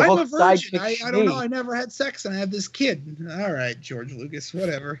 Captain I'm a Hook's virgin. sidekick I don't know. Shmi. I never had sex and I have this kid. All right, George Lucas,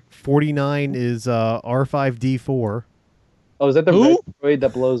 whatever. 49 is R5D4. Oh, is that the Who? red droid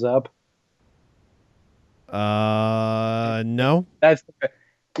that blows up? No. That's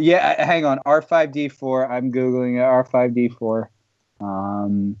yeah. Hang on, R5D4. I'm googling it. R5D4.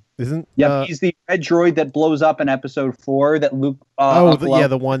 Isn't Yep, he's the red droid that blows up in Episode 4 that Luke.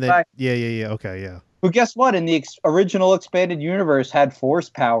 the one that yeah. Okay, yeah. Who, guess what? In the original expanded universe, had force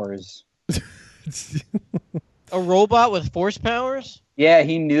powers. A robot with force powers? Yeah,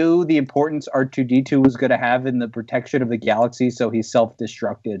 he knew the importance R2D2 was going to have in the protection of the galaxy, so he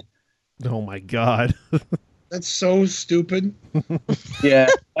self-destructed. Oh my god. That's so stupid. Yeah,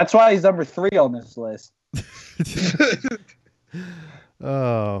 that's why he's number 3 on this list.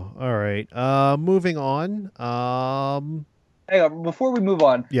 Oh, all right. Moving on. Hang on, before we move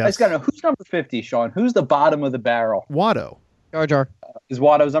on, Yes. I just got to know, who's number 50, Sean? Who's the bottom of the barrel? Watto. Jar Jar. Is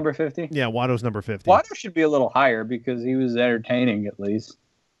Watto's number 50? Yeah, Watto's number 50. Watto should be a little higher because he was entertaining, at least.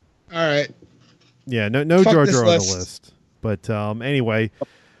 All right. Yeah, no Fuck Jar this Jar on the list. list. But anyway,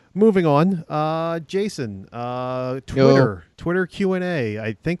 moving on. Jason, Twitter Q&A.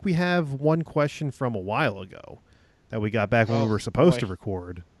 I think we have one question from a while ago that we got back when we were supposed to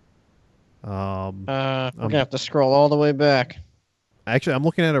record. We're gonna have to scroll all the way back. Actually, I'm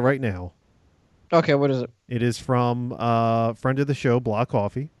looking at it right now. Okay, what is it? It is from friend of the show, Block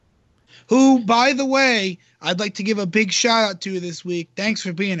Coffee. Who, by the way, I'd like to give a big shout out to this week. Thanks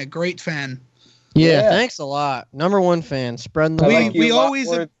for being a great fan. Yeah, Yeah. thanks a lot. Number 1 fan, spreading the I We- love. like you we a lot always-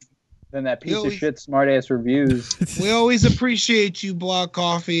 more than that piece of always- shit smart-ass reviews. We always appreciate you, Block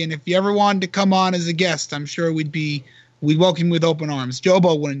Coffee, and if you ever wanted to come on as a guest, I'm sure we'd welcome you with open arms.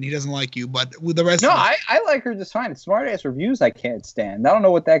 Jobo wouldn't; he doesn't like you, but with the rest No, of us, I like her just fine. It's smart-ass reviews I can't stand. I don't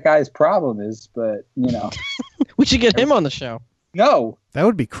know what that guy's problem is, but, We should get him on the show. No. That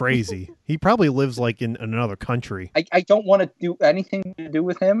would be crazy. He probably lives like in another country. I don't want to do anything to do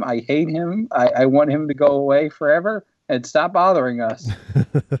with him. I hate him. I want him to go away forever and stop bothering us.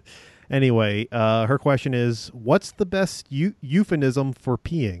 Anyway, her question is, what's the best euphemism for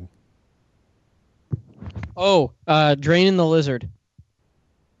peeing? Oh, draining the lizard.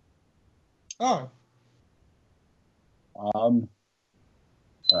 oh,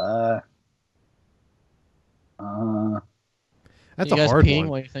 That's you a guys hard peeing one.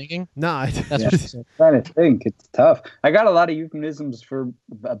 while you're thinking? Nah, That's Yeah. what she said. Trying to think. It's tough. I got a lot of euphemisms for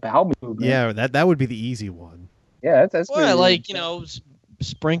bowel movement. yeah, that would be the easy one. Yeah, that's Well, really- like,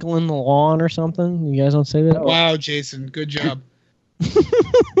 sprinkling the lawn or something. You guys don't say that? wow, Jason, good job.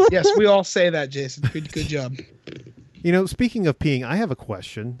 Yes, we all say that, Jason. Good job. Speaking of peeing, I have a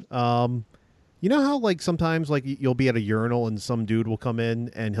question. You know how like sometimes like you'll be at a urinal and some dude will come in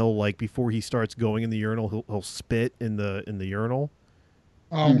and he'll like before he starts going in the urinal he'll spit in the urinal.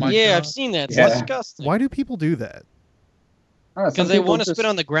 Oh my Yeah, god. I've seen that. It's Yeah. disgusting. Why do people do that? Because they want to spit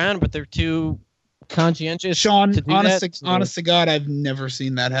on the ground, but they're too conscientious. Sean, to do honest to God, I've never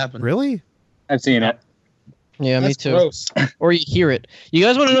seen that happen. Really? I've seen it. Yeah, That's me too. Gross. Or you hear it. You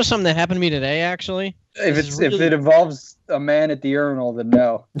guys want to know something that happened to me today? Actually, If it involves a man at the urinal, then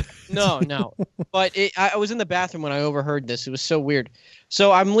no. no. But I was in the bathroom when I overheard this. It was so weird.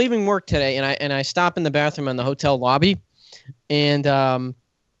 So I'm leaving work today, and I stop in the bathroom in the hotel lobby, and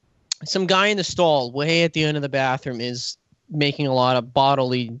some guy in the stall way at the end of the bathroom is making a lot of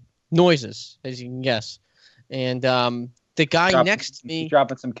bodily noises, as you can guess. And the guy next to me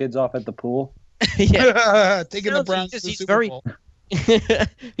dropping some kids off at the pool. yeah, taking the Browns to the he's Super very Bowl.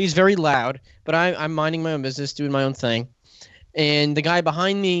 he's very loud, but I'm minding my own business, doing my own thing. And the guy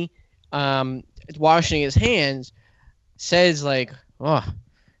behind me, washing his hands, says like, "Oh,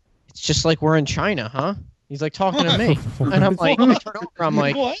 it's just like we're in China, huh?" He's like talking to me, and I'm like, I turn over, I'm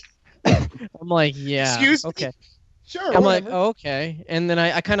like, what? I'm like, yeah, Excuse me? okay. Sure. I'm like, whatever. oh, okay. And then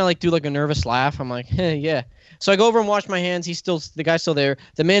I kind of like do like a nervous laugh. I'm like, hey, yeah. So I go over and wash my hands. The guy's still there.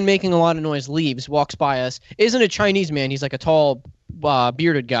 The man making a lot of noise leaves, walks by us. Isn't a Chinese man. He's like a tall,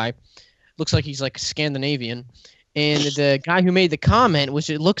 bearded guy. Looks like he's like Scandinavian. And the guy who made the comment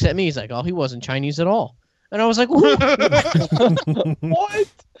looks at me. He's like, oh, he wasn't Chinese at all. And I was like, what?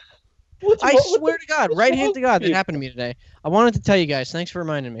 I swear to God, right hand to God, that happened to me today. I wanted to tell you guys. Thanks for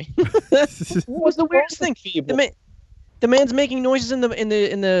reminding me. What was the weirdest thing? The man's making noises in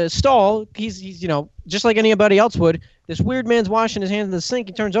the stall. He's just like anybody else would. This weird man's washing his hands in the sink.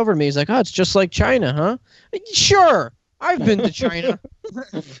 He turns over to me. He's like, "Oh, it's just like China, huh?" Sure, I've been to China.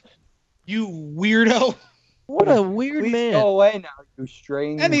 You weirdo. What a weird Please man. go away now, you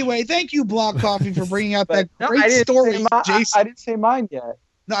strange. Anyway, thank you, Block Coffee, for bringing out that No, great story, Jason. I didn't say mine yet.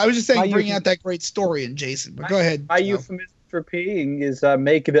 No, I was just saying My bringing out that great story in Jason. But go ahead. My Joe. euphemism for peeing is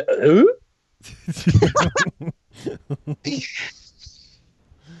making it.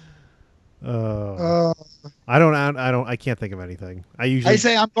 I can't think of anything. I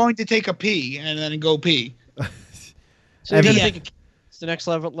say I'm going to take a pee and then go pee. So you gotta think it's the next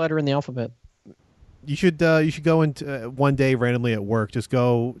letter in the alphabet. You should go into one day randomly at work. Just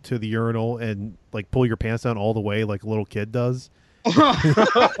go to the urinal and like pull your pants down all the way like a little kid does. You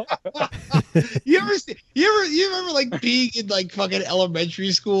remember like being in like fucking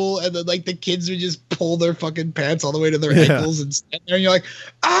elementary school and then like the kids would just pull their fucking pants all the way to their ankles and stand there and you're like,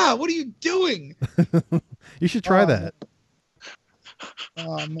 what are you doing? You should try that.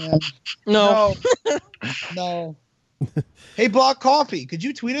 Oh man. No. No. Hey, Block Coffee, could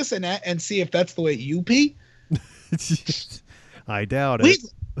you tweet us and see if that's the way you pee? I doubt it.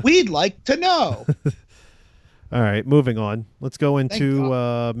 We'd like to know. All right, moving on. Let's go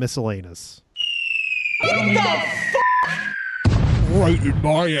into miscellaneous. What the fuck? Right in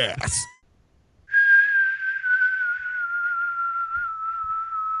my ass.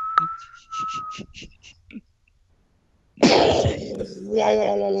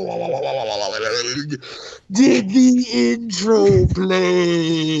 Did the intro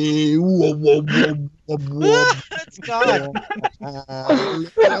play? Whoa, whoa, whoa, whoa, whoa. That's God.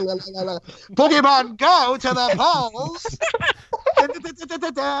 Pokemon, go to the polls.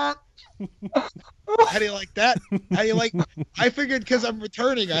 How do you like that? How do you like? I figured because I'm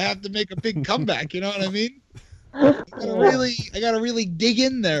returning, I have to make a big comeback. You know what I mean? I gotta really dig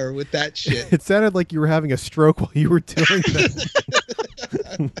in there with that shit. It sounded like you were having a stroke while you were doing that.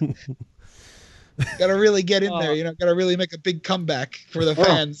 Gotta really get in there, gotta really make a big comeback for the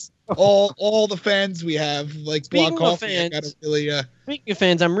fans. All the fans we have, like Block Coffee. I gotta really Speaking of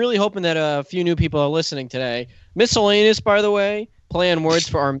fans, I'm really hoping that a few new people are listening today. Miscellaneous, by the way, play on words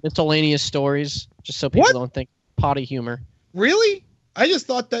for our miscellaneous stories, just so people don't think potty humor. Really? I just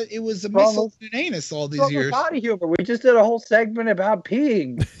thought that it was a miscellaneous all these years. Body humor. We just did a whole segment about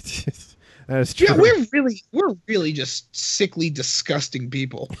peeing. That is true. Yeah, we're really just sickly, disgusting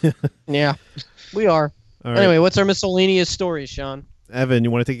people. Yeah, we are. All right. Anyway, what's our miscellaneous stories, Sean? Evan,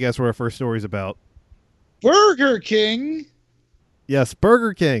 you want to take a guess what our first story is about? Burger King. Yes,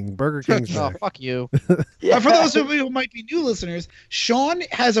 Burger King. Burger King's Oh, back. fuck you. For those of you who might be new listeners, Sean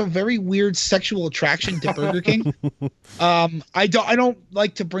has a very weird sexual attraction to Burger King. I don't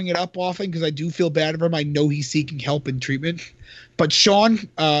like to bring it up often because I do feel bad for him. I know he's seeking help and treatment. But Sean,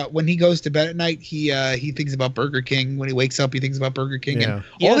 when he goes to bed at night, he thinks about Burger King. When he wakes up, he thinks about Burger King. Yeah. And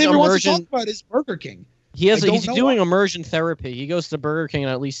He all has he ever wants to immersion- talk about is Burger King. He's I don't know doing why. immersion therapy. He goes to Burger King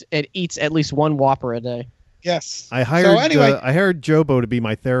and eats at least one Whopper a day. Yes. I hired Jobo to be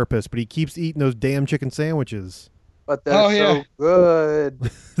my therapist, but he keeps eating those damn chicken sandwiches. But they're so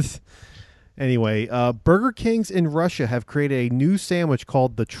good. Anyway, Burger Kings in Russia have created a new sandwich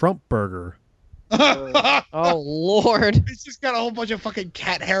called the Trump Burger. Oh Lord! It's just got a whole bunch of fucking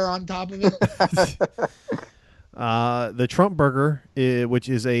cat hair on top of it. The Trump Burger, which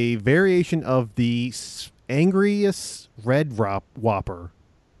is a variation of the Angriest Red Whopper.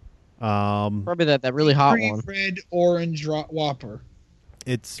 Probably that really hot Green, one. red, orange Whopper.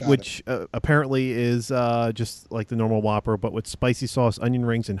 Which apparently is just like the normal Whopper, but with spicy sauce, onion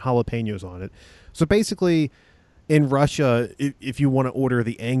rings, and jalapenos on it. So basically, in Russia, if you want to order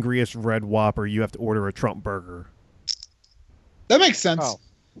the Angriest Red Whopper, you have to order a Trump Burger. That makes sense. Oh.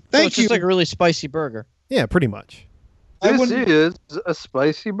 Thank so it's you. just like a really spicy burger. Yeah, pretty much. This is a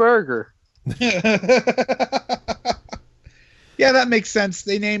spicy burger. Yeah, that makes sense.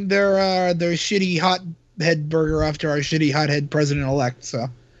 They named their shitty hothead burger after our shitty hothead president-elect. So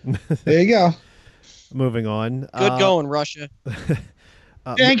there you go. Moving on. Good going, Russia.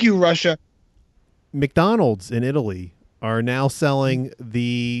 Thank you, Russia. McDonald's in Italy are now selling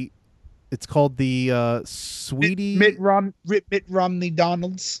it's called the Sweetie Mitt Romney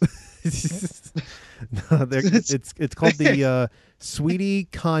Donalds. No, it's called the Sweetie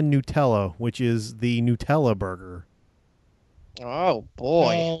Con Nutella, which is the Nutella burger. Oh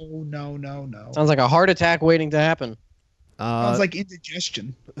boy! Oh no. Sounds like a heart attack waiting to happen. Sounds like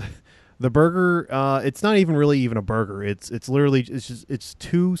indigestion. The burger, it's not even really a burger. It's literally it's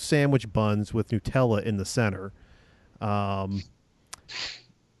two sandwich buns with Nutella in the center.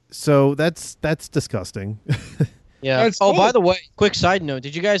 So that's disgusting. Yeah. That's Oh, cool. by the way, quick side note: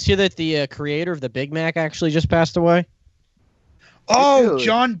 did you guys hear that the creator of the Big Mac actually just passed away? Oh, Really?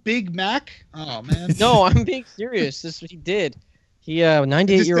 John Big Mac. Oh man. No, I'm being serious. This is what he did. He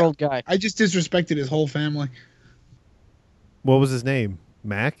 98-year-old guy. I just disrespected his whole family. What was his name?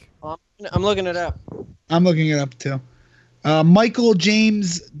 Mac? I'm looking it up. I'm looking it up too. Michael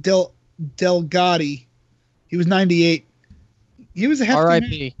James Delgatti. He was 98. He was a hefty man,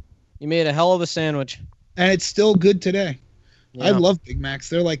 R.I.P. You made a hell of a sandwich. and it's still good today. Yeah. I love Big Macs.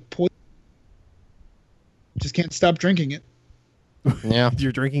 They're like poison. Just can't stop drinking it. Yeah.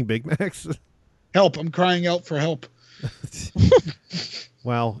 You're drinking Big Macs? Help! I'm crying out for help.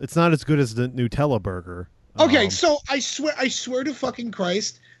 Well, it's not as good as the Nutella burger. Okay, so I swear to fucking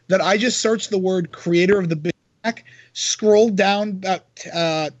Christ that I just searched the word creator of the Big Mac, scrolled down about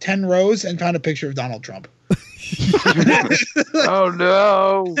 10 rows, and found a picture of Donald Trump. Oh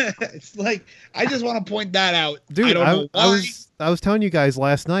no! It's like, I just want to point that out. Dude, I don't know why. I was telling you guys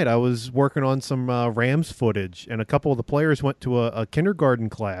last night, I was working on some Rams footage, and a couple of the players went to a kindergarten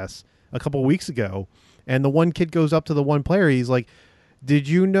class a couple of weeks ago, and the one kid goes up to the one player, he's like, "Did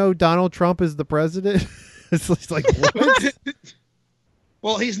you know Donald Trump is the president?" It's like, what?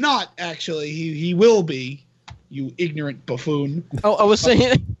 Well, he's not, actually. He will be, you ignorant buffoon. Oh, I was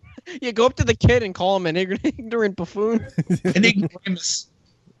saying, you go up to the kid and call him an ignorant buffoon. An ignoramus.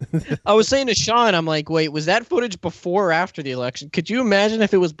 I was saying to Sean, I'm like, wait, was that footage before or after the election? Could you imagine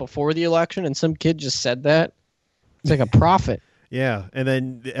if it was before the election and some kid just said that? It's like a prophet. Yeah, and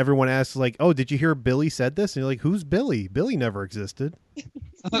then everyone asks, like, "Oh, did you hear Billy said this?" And you're like, "Who's Billy? Billy never existed." He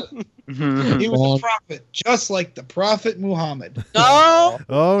was a prophet, just like the prophet Muhammad. No!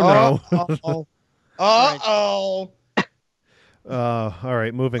 Oh, no. Uh-oh. Uh-oh. All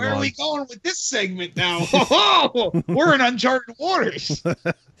right, moving Where on. are we going with this segment now? Oh, we're in uncharted waters.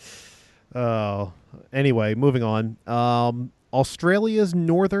 Anyway, moving on. Australia's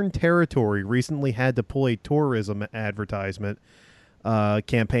Northern Territory recently had to pull a tourism advertisement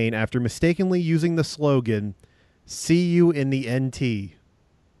campaign after mistakenly using the slogan, "See you in the NT."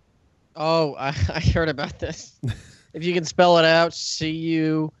 Oh, I heard about this. If you can spell it out,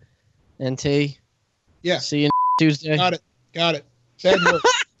 C-U-N-T. Yeah. See you Tuesday. Got it. Bad word.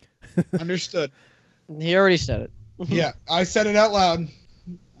 Understood. He already said it. Yeah, I said it out loud.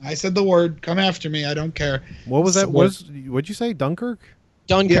 I said the word. Come after me. I don't care. What was that? So- What'd you say? Dunkirk?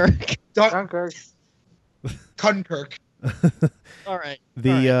 Dunkirk. Dunkirk. Dunkirk. All right.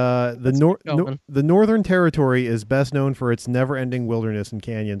 The Northern Territory is best known for its never-ending wilderness and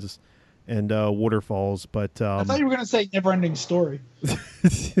canyons and waterfalls, but I thought you were going to say never-ending story.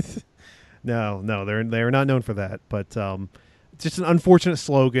 no, they're not known for that. But it's just an unfortunate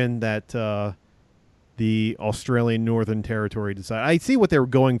slogan that the Australian Northern Territory decided. I see what they were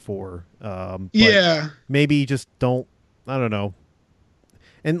going for. But Yeah. maybe just don't. I don't know.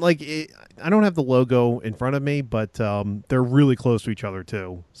 And like, I don't have the logo in front of me, but they're really close to each other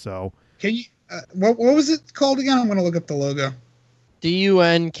too. So Can you? What was it called again? I'm going to look up the logo.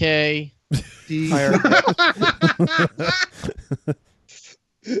 D-U-N-K. Fire.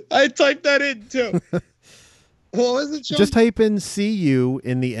 I typed that in too. What was it, Sean? just type in "CU"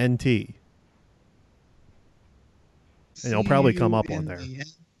 in the NT. And it'll probably come up on there.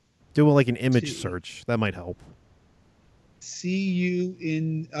 Do like an image search. That might help. See you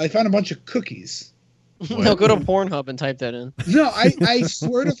in. I found a bunch of cookies. No, go to Pornhub and type that in. No, I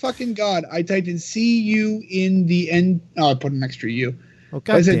swear to fucking God, I typed in "see you in the end." Oh, I put an extra U. Oh,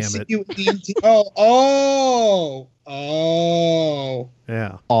 God damn "see it! you in the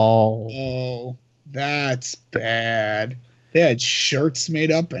Yeah. Oh, that's bad. They had shirts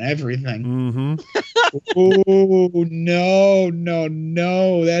made up and everything. Mm-hmm. Oh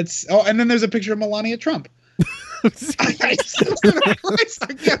no! That's and then there's a picture of Melania Trump. I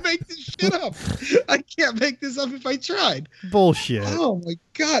can't make this shit up. I can't make this up if I tried. Bullshit. Oh my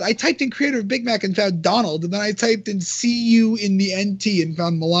God. I typed in creator of Big Mac and found Donald, and then I typed in see you in the NT and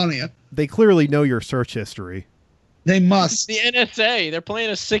found Melania. They clearly know your search history. They must. the NSA. They're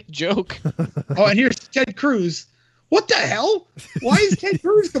playing a sick joke. Oh, and here's Ted Cruz. What the hell? Why is Ted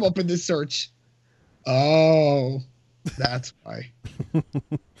Cruz come up in this search? Oh, that's why. All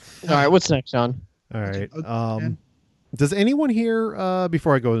right, what's next, John? All right. Does anyone here,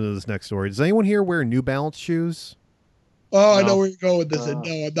 before I go into this next story, does anyone here wear New Balance shoes? Oh, I know where you're going with this.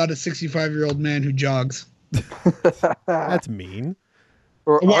 No, I'm not a 65-year-old man who jogs. That's mean.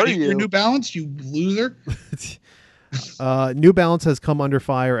 Or What, are you wear you? New Balance, you loser? New Balance has come under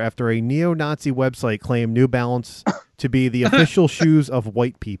fire after a neo-Nazi website claimed New Balance to be the official shoes of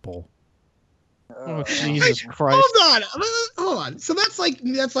white people. Oh, Jesus Christ. Hold on. So that's like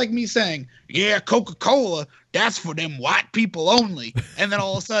me saying, yeah, Coca-Cola, that's for them white people only. And then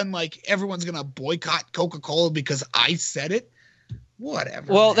all of a sudden, like, everyone's gonna boycott Coca-Cola because I said it.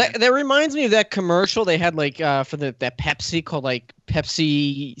 Whatever. Well, man. that reminds me of that commercial they had like for that Pepsi called like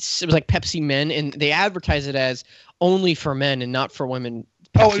Pepsi. It was like Pepsi Men, and they advertised it as only for men and not for women.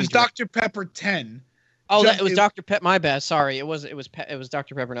 Oh, it was Dr. Pepper 10. Oh, it was Dr. Pepper. My bad. Sorry, it was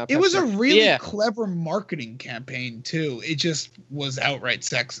Dr. Pepper, not Pepsi. It was a really clever marketing campaign too. It just was outright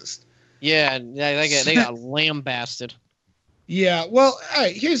sexist. Yeah, they got lambasted. Yeah. Well, all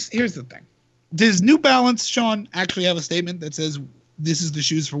right. Here's the thing. Does New Balance, Sean, actually have a statement that says this is the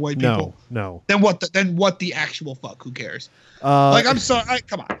shoes for white people? No. Then what the actual fuck? Who cares? I'm sorry.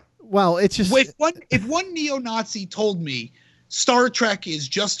 Come on. Well, it's just If one neo-Nazi told me Star Trek is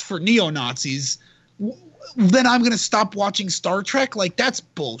just for neo-Nazis, then I'm gonna stop watching Star Trek. Like, that's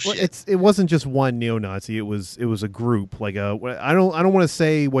bullshit. well, it wasn't just one neo-Nazi. It was a group. Like I don't want to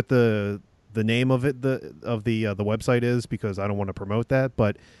say what the name of it the website is because I don't want to promote that.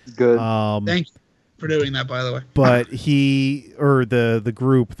 But Good. Thank you for doing that, by the way. But the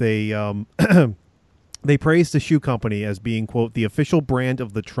group they they praised the shoe company as being, quote, the official brand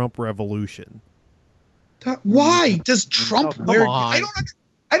of the Trump revolution. Why does Trump come wear? on.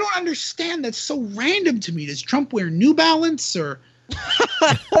 I don't understand. That's so random to me. Does Trump wear New Balance or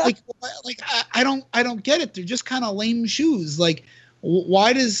like I don't get it. They're just kind of lame shoes. Like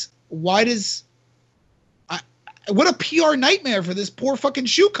why does what a PR nightmare for this poor fucking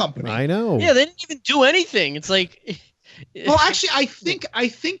shoe company. I know. Yeah, they didn't even do anything. It's like. Well, actually, I think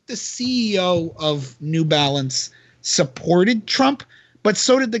the CEO of New Balance supported Trump, but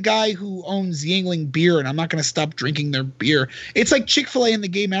so did the guy who owns Yingling Beer, and I'm not going to stop drinking their beer. It's like Chick-fil-A and the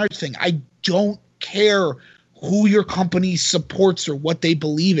gay marriage thing. I don't care who your company supports or what they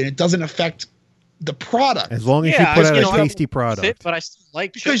believe in. It doesn't affect the product. As long as you put out a tasty product. But I still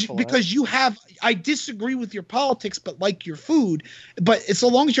like Chick-fil-A. Because you have, I disagree with your politics, but like your food. But it's so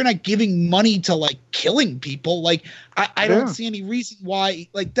long as you're not giving money to like killing people, like I don't see any reason why.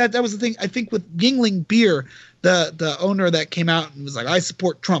 Like that was the thing. I think with Yingling Beer, the owner that came out and was like, I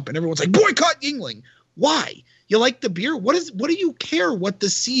support Trump, and everyone's like, boycott Yingling. Why? You like the beer? What do you care what the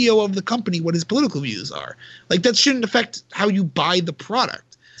CEO of the company, what his political views are? Like, that shouldn't affect how you buy the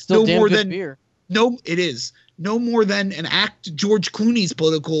product. Still damn good beer. No, it is. No more than George Clooney's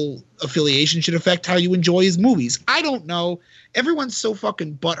political affiliation should affect how you enjoy his movies. I don't know. Everyone's so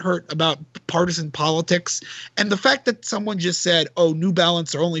fucking butthurt about partisan politics. And the fact that someone just said, oh, New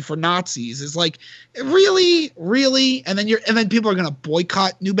Balance are only for Nazis is like, really? Really? And then people are going to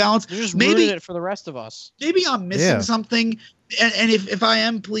boycott New Balance. You're just ruining it for the rest of us. Maybe I'm missing something. And if I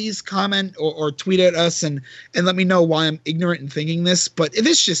am, please comment or tweet at us and let me know why I'm ignorant in thinking this. But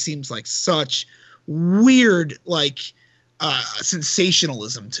this just seems like such weird, like,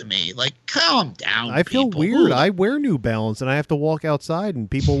 sensationalism to me. Like, calm down. I feel people. weird. Ooh. I wear New Balance and I have to walk outside and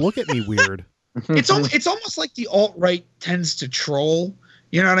people look at me weird. It's almost like the alt-right tends to troll.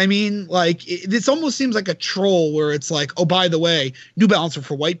 You know what I mean? Like, this almost seems like a troll where it's like, oh, by the way, New Balance are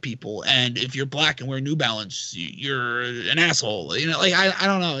for white people, and if you're black and wear New Balance, you're an asshole. You know, like, I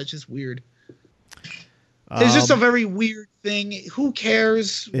don't know. It's just weird. It's just a very weird thing. Who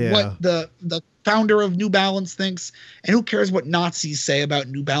cares what the founder of New Balance thinks, and who cares what Nazis say about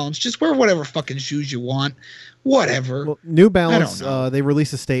New Balance? Just wear whatever fucking shoes you want. Whatever. Well, New Balance, I don't know. they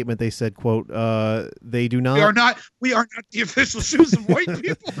released a statement. They said, "quote They do not. We are not the official shoes of white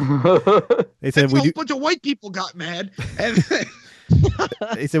people." They said a bunch of white people got mad, and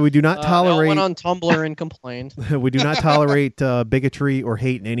they said we do not They tolerate. went on Tumblr and complained. We do not tolerate bigotry or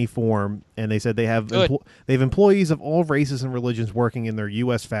hate in any form. And they said they have they have employees of all races and religions working in their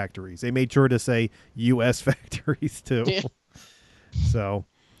U.S. factories. They made sure to say U.S. factories too. Yeah. So,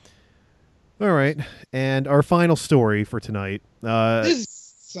 all right, and our final story for tonight. that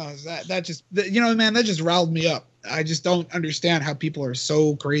just riled me up. I just don't understand how people are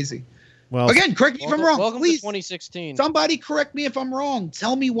so crazy. Well, again, correct me if I'm wrong. Welcome Please, to 2016. somebody correct me if I'm wrong.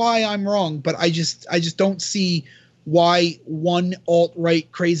 Tell me why I'm wrong. But I just don't see why one alt-right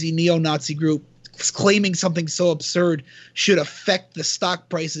crazy neo-Nazi group claiming something so absurd should affect the stock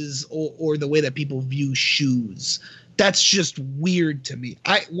prices or the way that people view shoes. That's just weird to me.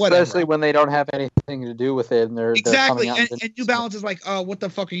 Whatever. Especially when they don't have anything to do with it, and they're Exactly. coming out And New Balance is like, what the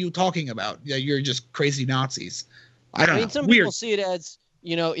fuck are you talking about? Yeah, you're just crazy Nazis. I don't know. Some Weird. people see it as,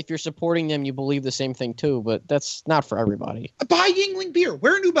 if you're supporting them, you believe the same thing too, but that's not for everybody. Buy Yingling beer.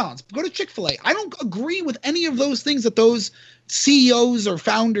 Wear New Balance. Go to Chick-fil-A. I don't agree with any of those things that those CEOs or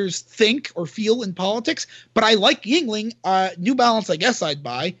founders think or feel in politics, but I like Yingling. New Balance, I guess I'd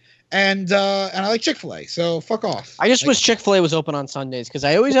buy. And I like Chick-fil-A, so fuck off. I just wish Chick-fil-A was open on Sundays because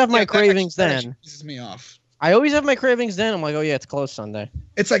I always have my cravings that then. pisses me off. I always have my cravings then. I'm like, oh yeah, it's closed Sunday.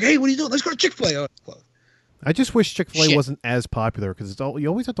 It's like, hey, what are you doing? Let's go to Chick-fil-A. Oh, it's closed. I just wish Chick-fil-A Shit. wasn't as popular because you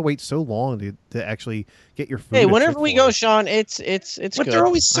always have to wait so long to actually get your food. Hey, at whenever we Chick-fil-A. go, Sean, it's But good. they're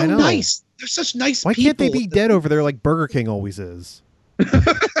always so I know. nice. They're such nice Why people. can't they be dead over there like Burger King always is?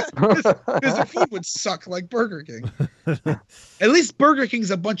 Because their food would suck like Burger King. At least Burger King's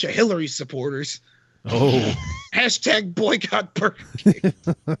a bunch of Hillary supporters. Oh, Hashtag boycott Burger King.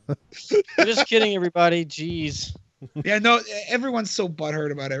 I'm just kidding, everybody. Jeez. Yeah, no, everyone's so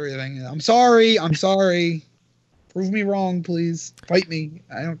butthurt about everything. I'm sorry. Prove me wrong, please. Fight me.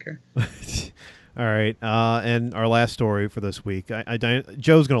 I don't care. all right. And our last story for this week.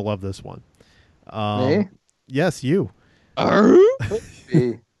 Joe's gonna love this one. Me? Yes, you.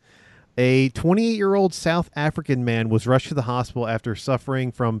 Be. A 28-year-old South African man was rushed to the hospital after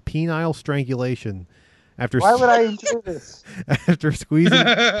suffering from penile strangulation. Why would I do this? After squeezing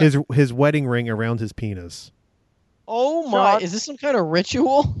his wedding ring around his penis. Oh my! Sean. Is this some kind of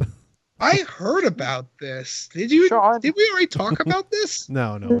ritual? I heard about this. Did you? Sean. Did we already talk about this?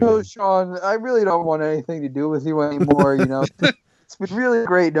 No. No, Sean, I really don't want anything to do with you anymore. It's been really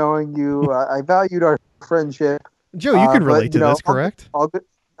great knowing you. I valued our friendship. Joe, you can but, relate to you know, this, correct? All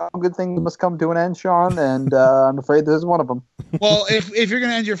good things must come to an end, Sean, and I'm afraid this is one of them. Well, if you're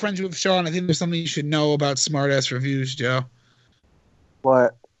gonna end your friendship with Sean, I think there's something you should know about Smartass Reviews, Joe.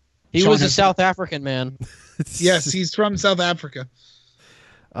 What? He Sean was a has- South African man. Yes, he's from South Africa.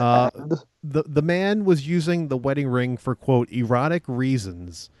 The man was using the wedding ring for, quote, erotic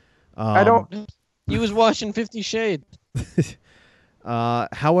reasons. I don't. He was watching 50 Shades.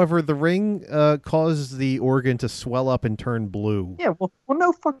 However, the ring caused the organ to swell up and turn blue. Yeah, well,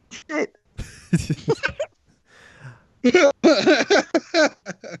 no fucking shit.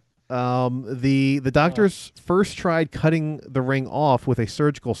 The doctors first tried cutting the ring off with a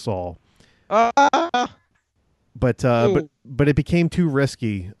surgical saw, but it became too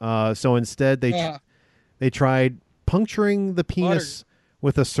risky. So instead, they tried puncturing the penis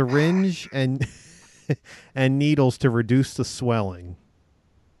with a syringe and and needles to reduce the swelling.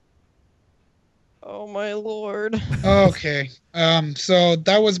 Oh my lord! Okay. So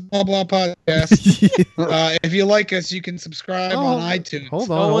that was Blah Blah Podcast. If you like us, you can subscribe on iTunes. Hold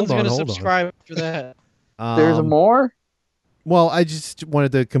No on, one's hold on, gonna hold subscribe after that. on. There's more? Well, I just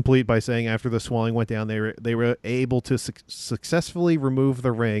wanted to complete by saying after the swelling went down, they were able to successfully remove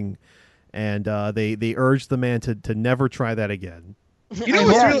the ring, and they urged the man to never try that again. You know I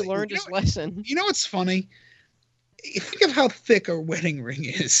what's hope really- he learned you his know- lesson. You know what's funny? Think of how thick a wedding ring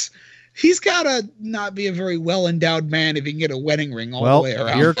is. He's gotta not be a very well endowed man if he can get a wedding ring all the Well, way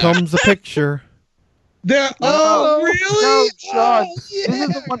around. here comes the picture. Oh, really? No, Sean, Oh, This is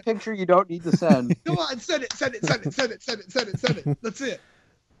the one picture you don't need to send. Come on, send it. That's it.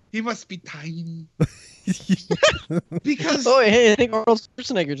 He must be tiny. Because Oh hey, I think Arnold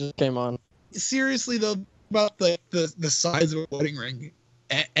Schwarzenegger just came on. seriously though, about the size of a wedding ring,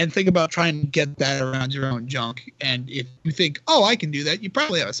 and think about trying to get that around your own junk. And if you think, oh, I can do that, you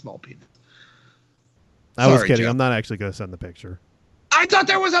probably have a small penis. I was Sorry, kidding. Joe. I'm not actually going to send the picture. I thought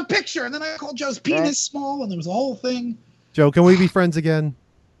there was a picture, and then I called Joe's penis small, and there was a whole thing. Joe, can we be friends again?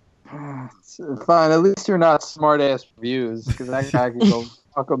 Fine, at least you're not smart-ass reviews, because that guy can go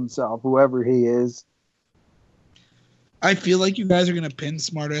fuck himself, whoever he is. I feel like you guys are gonna pin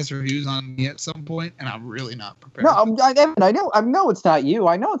smart-ass reviews on me at some point, and I'm really not prepared. No, I know it's not you.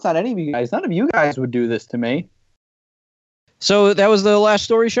 I know it's not any of you guys. None of you guys would do this to me. So that was the last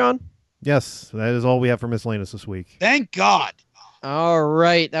story, Sean? Yes, that is all we have for Miscellaneous this week. Thank God. All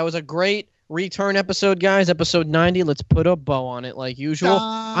right. That was a great return episode, guys. Episode 90. Let's put a bow on it like usual.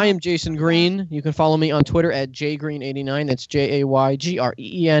 I am Jason Green. You can follow me on Twitter at jgreen89. That's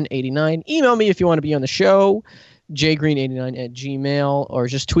JAYGREEN 89. Email me if you want to be on the show, jgreen89 at gmail, or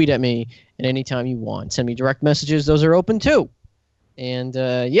just tweet at me at any time you want. Send me direct messages. Those are open too. And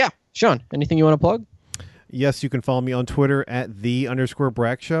yeah, Sean, anything you want to plug? Yes, you can follow me on Twitter at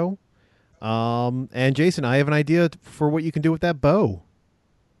 @the_Brack Show. And Jason, I have an idea for what you can do with that bow.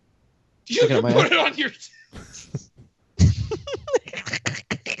 You can put it on your.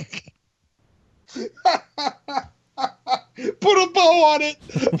 Put a bow on it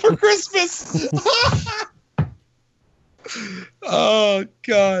for Christmas. Oh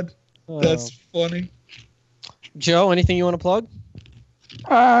God, that's funny. Joe, anything you want to plug?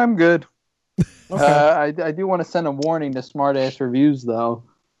 I'm good. Okay. I do want to send a warning to smart-ass reviews, though.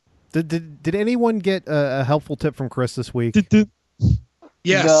 Did anyone get a helpful tip from Chris this week?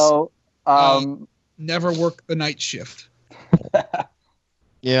 Yes. No, never work the night shift.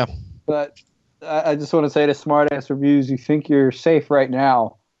 Yeah. But I just want to say to smart-ass reviews, you think you're safe right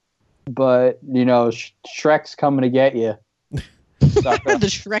now, but, you know, Shrek's coming to get you. The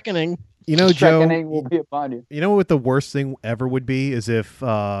Shrekkening. You know, Joe, will be upon you. You know what the worst thing ever would be is if,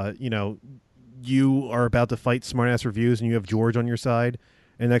 you know, you are about to fight smartass reviews and you have George on your side,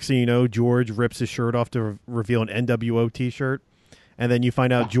 and next thing you know, George rips his shirt off to reveal an NWO t-shirt, and then you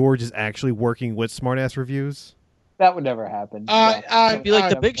find out George is actually working with smartass reviews. That would never happen. It'd be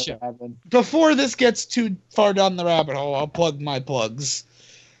like the Big Show. Before this gets too far down the rabbit hole, I'll plug my plugs.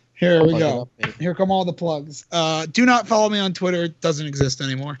 Here we go. Here come all the plugs. Do not follow me on Twitter. It doesn't exist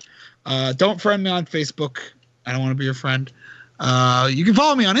anymore. Don't friend me on Facebook. I don't want to be your friend. You can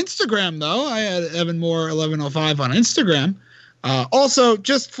follow me on Instagram, though. I had Evan Moore 1105 on Instagram. Also,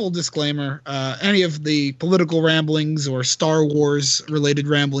 just full disclaimer, any of the political ramblings or Star Wars related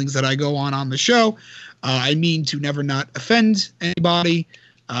ramblings that I go on the show, I mean to never not offend anybody.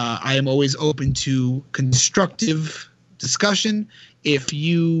 I am always open to constructive discussion. If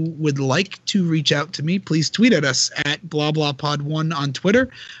you would like to reach out to me, please tweet at us at BlahBlahPod1 on Twitter.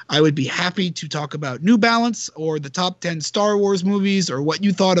 I would be happy to talk about New Balance or the top 10 Star Wars movies or what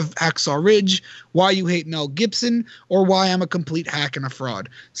you thought of Hacksaw Ridge, why you hate Mel Gibson, or why I'm a complete hack and a fraud.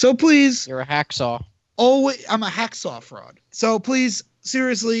 So please... You're a hacksaw. I'm a hacksaw fraud. So please,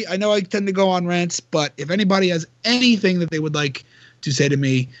 seriously, I know I tend to go on rants, but if anybody has anything that they would like to say to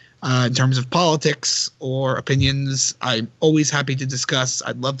me, in terms of politics or opinions, I'm always happy to discuss.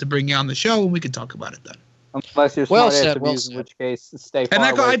 I'd love to bring you on the show and we can talk about it then. Unless you're well smart said, ass well reviews, said. in which case stay far And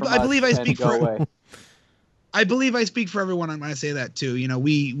that, away from I us believe I and speak go for. away. I believe I speak for everyone when I say that too. You know,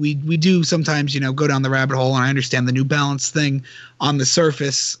 we do sometimes, you know, go down the rabbit hole, and I understand the New Balance thing on the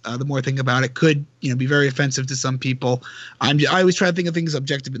surface. The more I think about it, could, you know, be very offensive to some people. I always try to think of things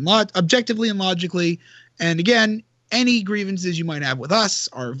objectively and logically. And again, any grievances you might have with us,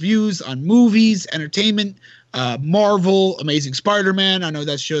 our views on movies, entertainment, Marvel, Amazing Spider-Man, I know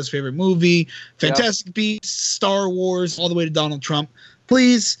that's Joe's favorite movie, Fantastic Beasts, Star Wars, all the way to Donald Trump.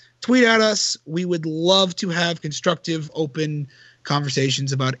 Please tweet at us. We would love to have constructive, open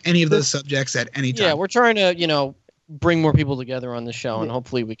conversations about any of those subjects at any time. Yeah, we're trying to, you know, bring more people together on the show, and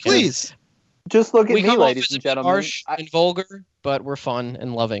hopefully we can. Please. Just look at We me, come off ladies as and gentlemen. harsh and vulgar, but we're fun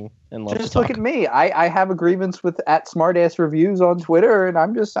and loving and love Just to look talk. at me. I have a grievance with @smartass reviews on Twitter, and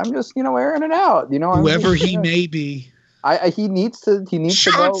I'm just you know, airing it out. You know, Whoever he may be. he needs to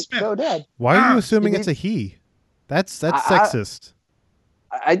Sean Smith. go dead. Why are you assuming he it's a he? That's sexist.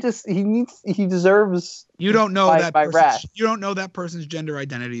 He deserves. You don't know by wrath. You don't know that person's gender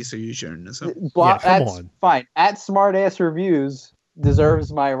identity, so you shouldn't assume. Yeah, come That's on. fine. @smartass reviews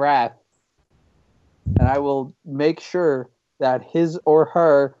deserves my wrath, and I will make sure that his or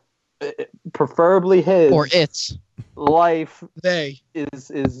her, preferably his, Or it's. life They.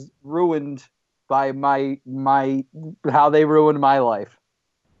 is ruined by my how they ruined my life.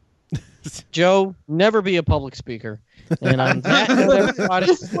 Joe, never be a public speaker. And on that note, everybody,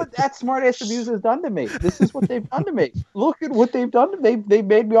 This is what @smartass reviews has done to me. This is what they've done to me. Look at what they've done to me. They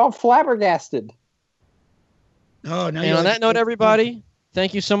made me all flabbergasted. Oh, now and on that note, everybody,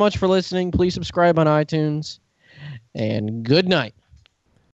 thank you so much for listening. Please subscribe on iTunes. And good night.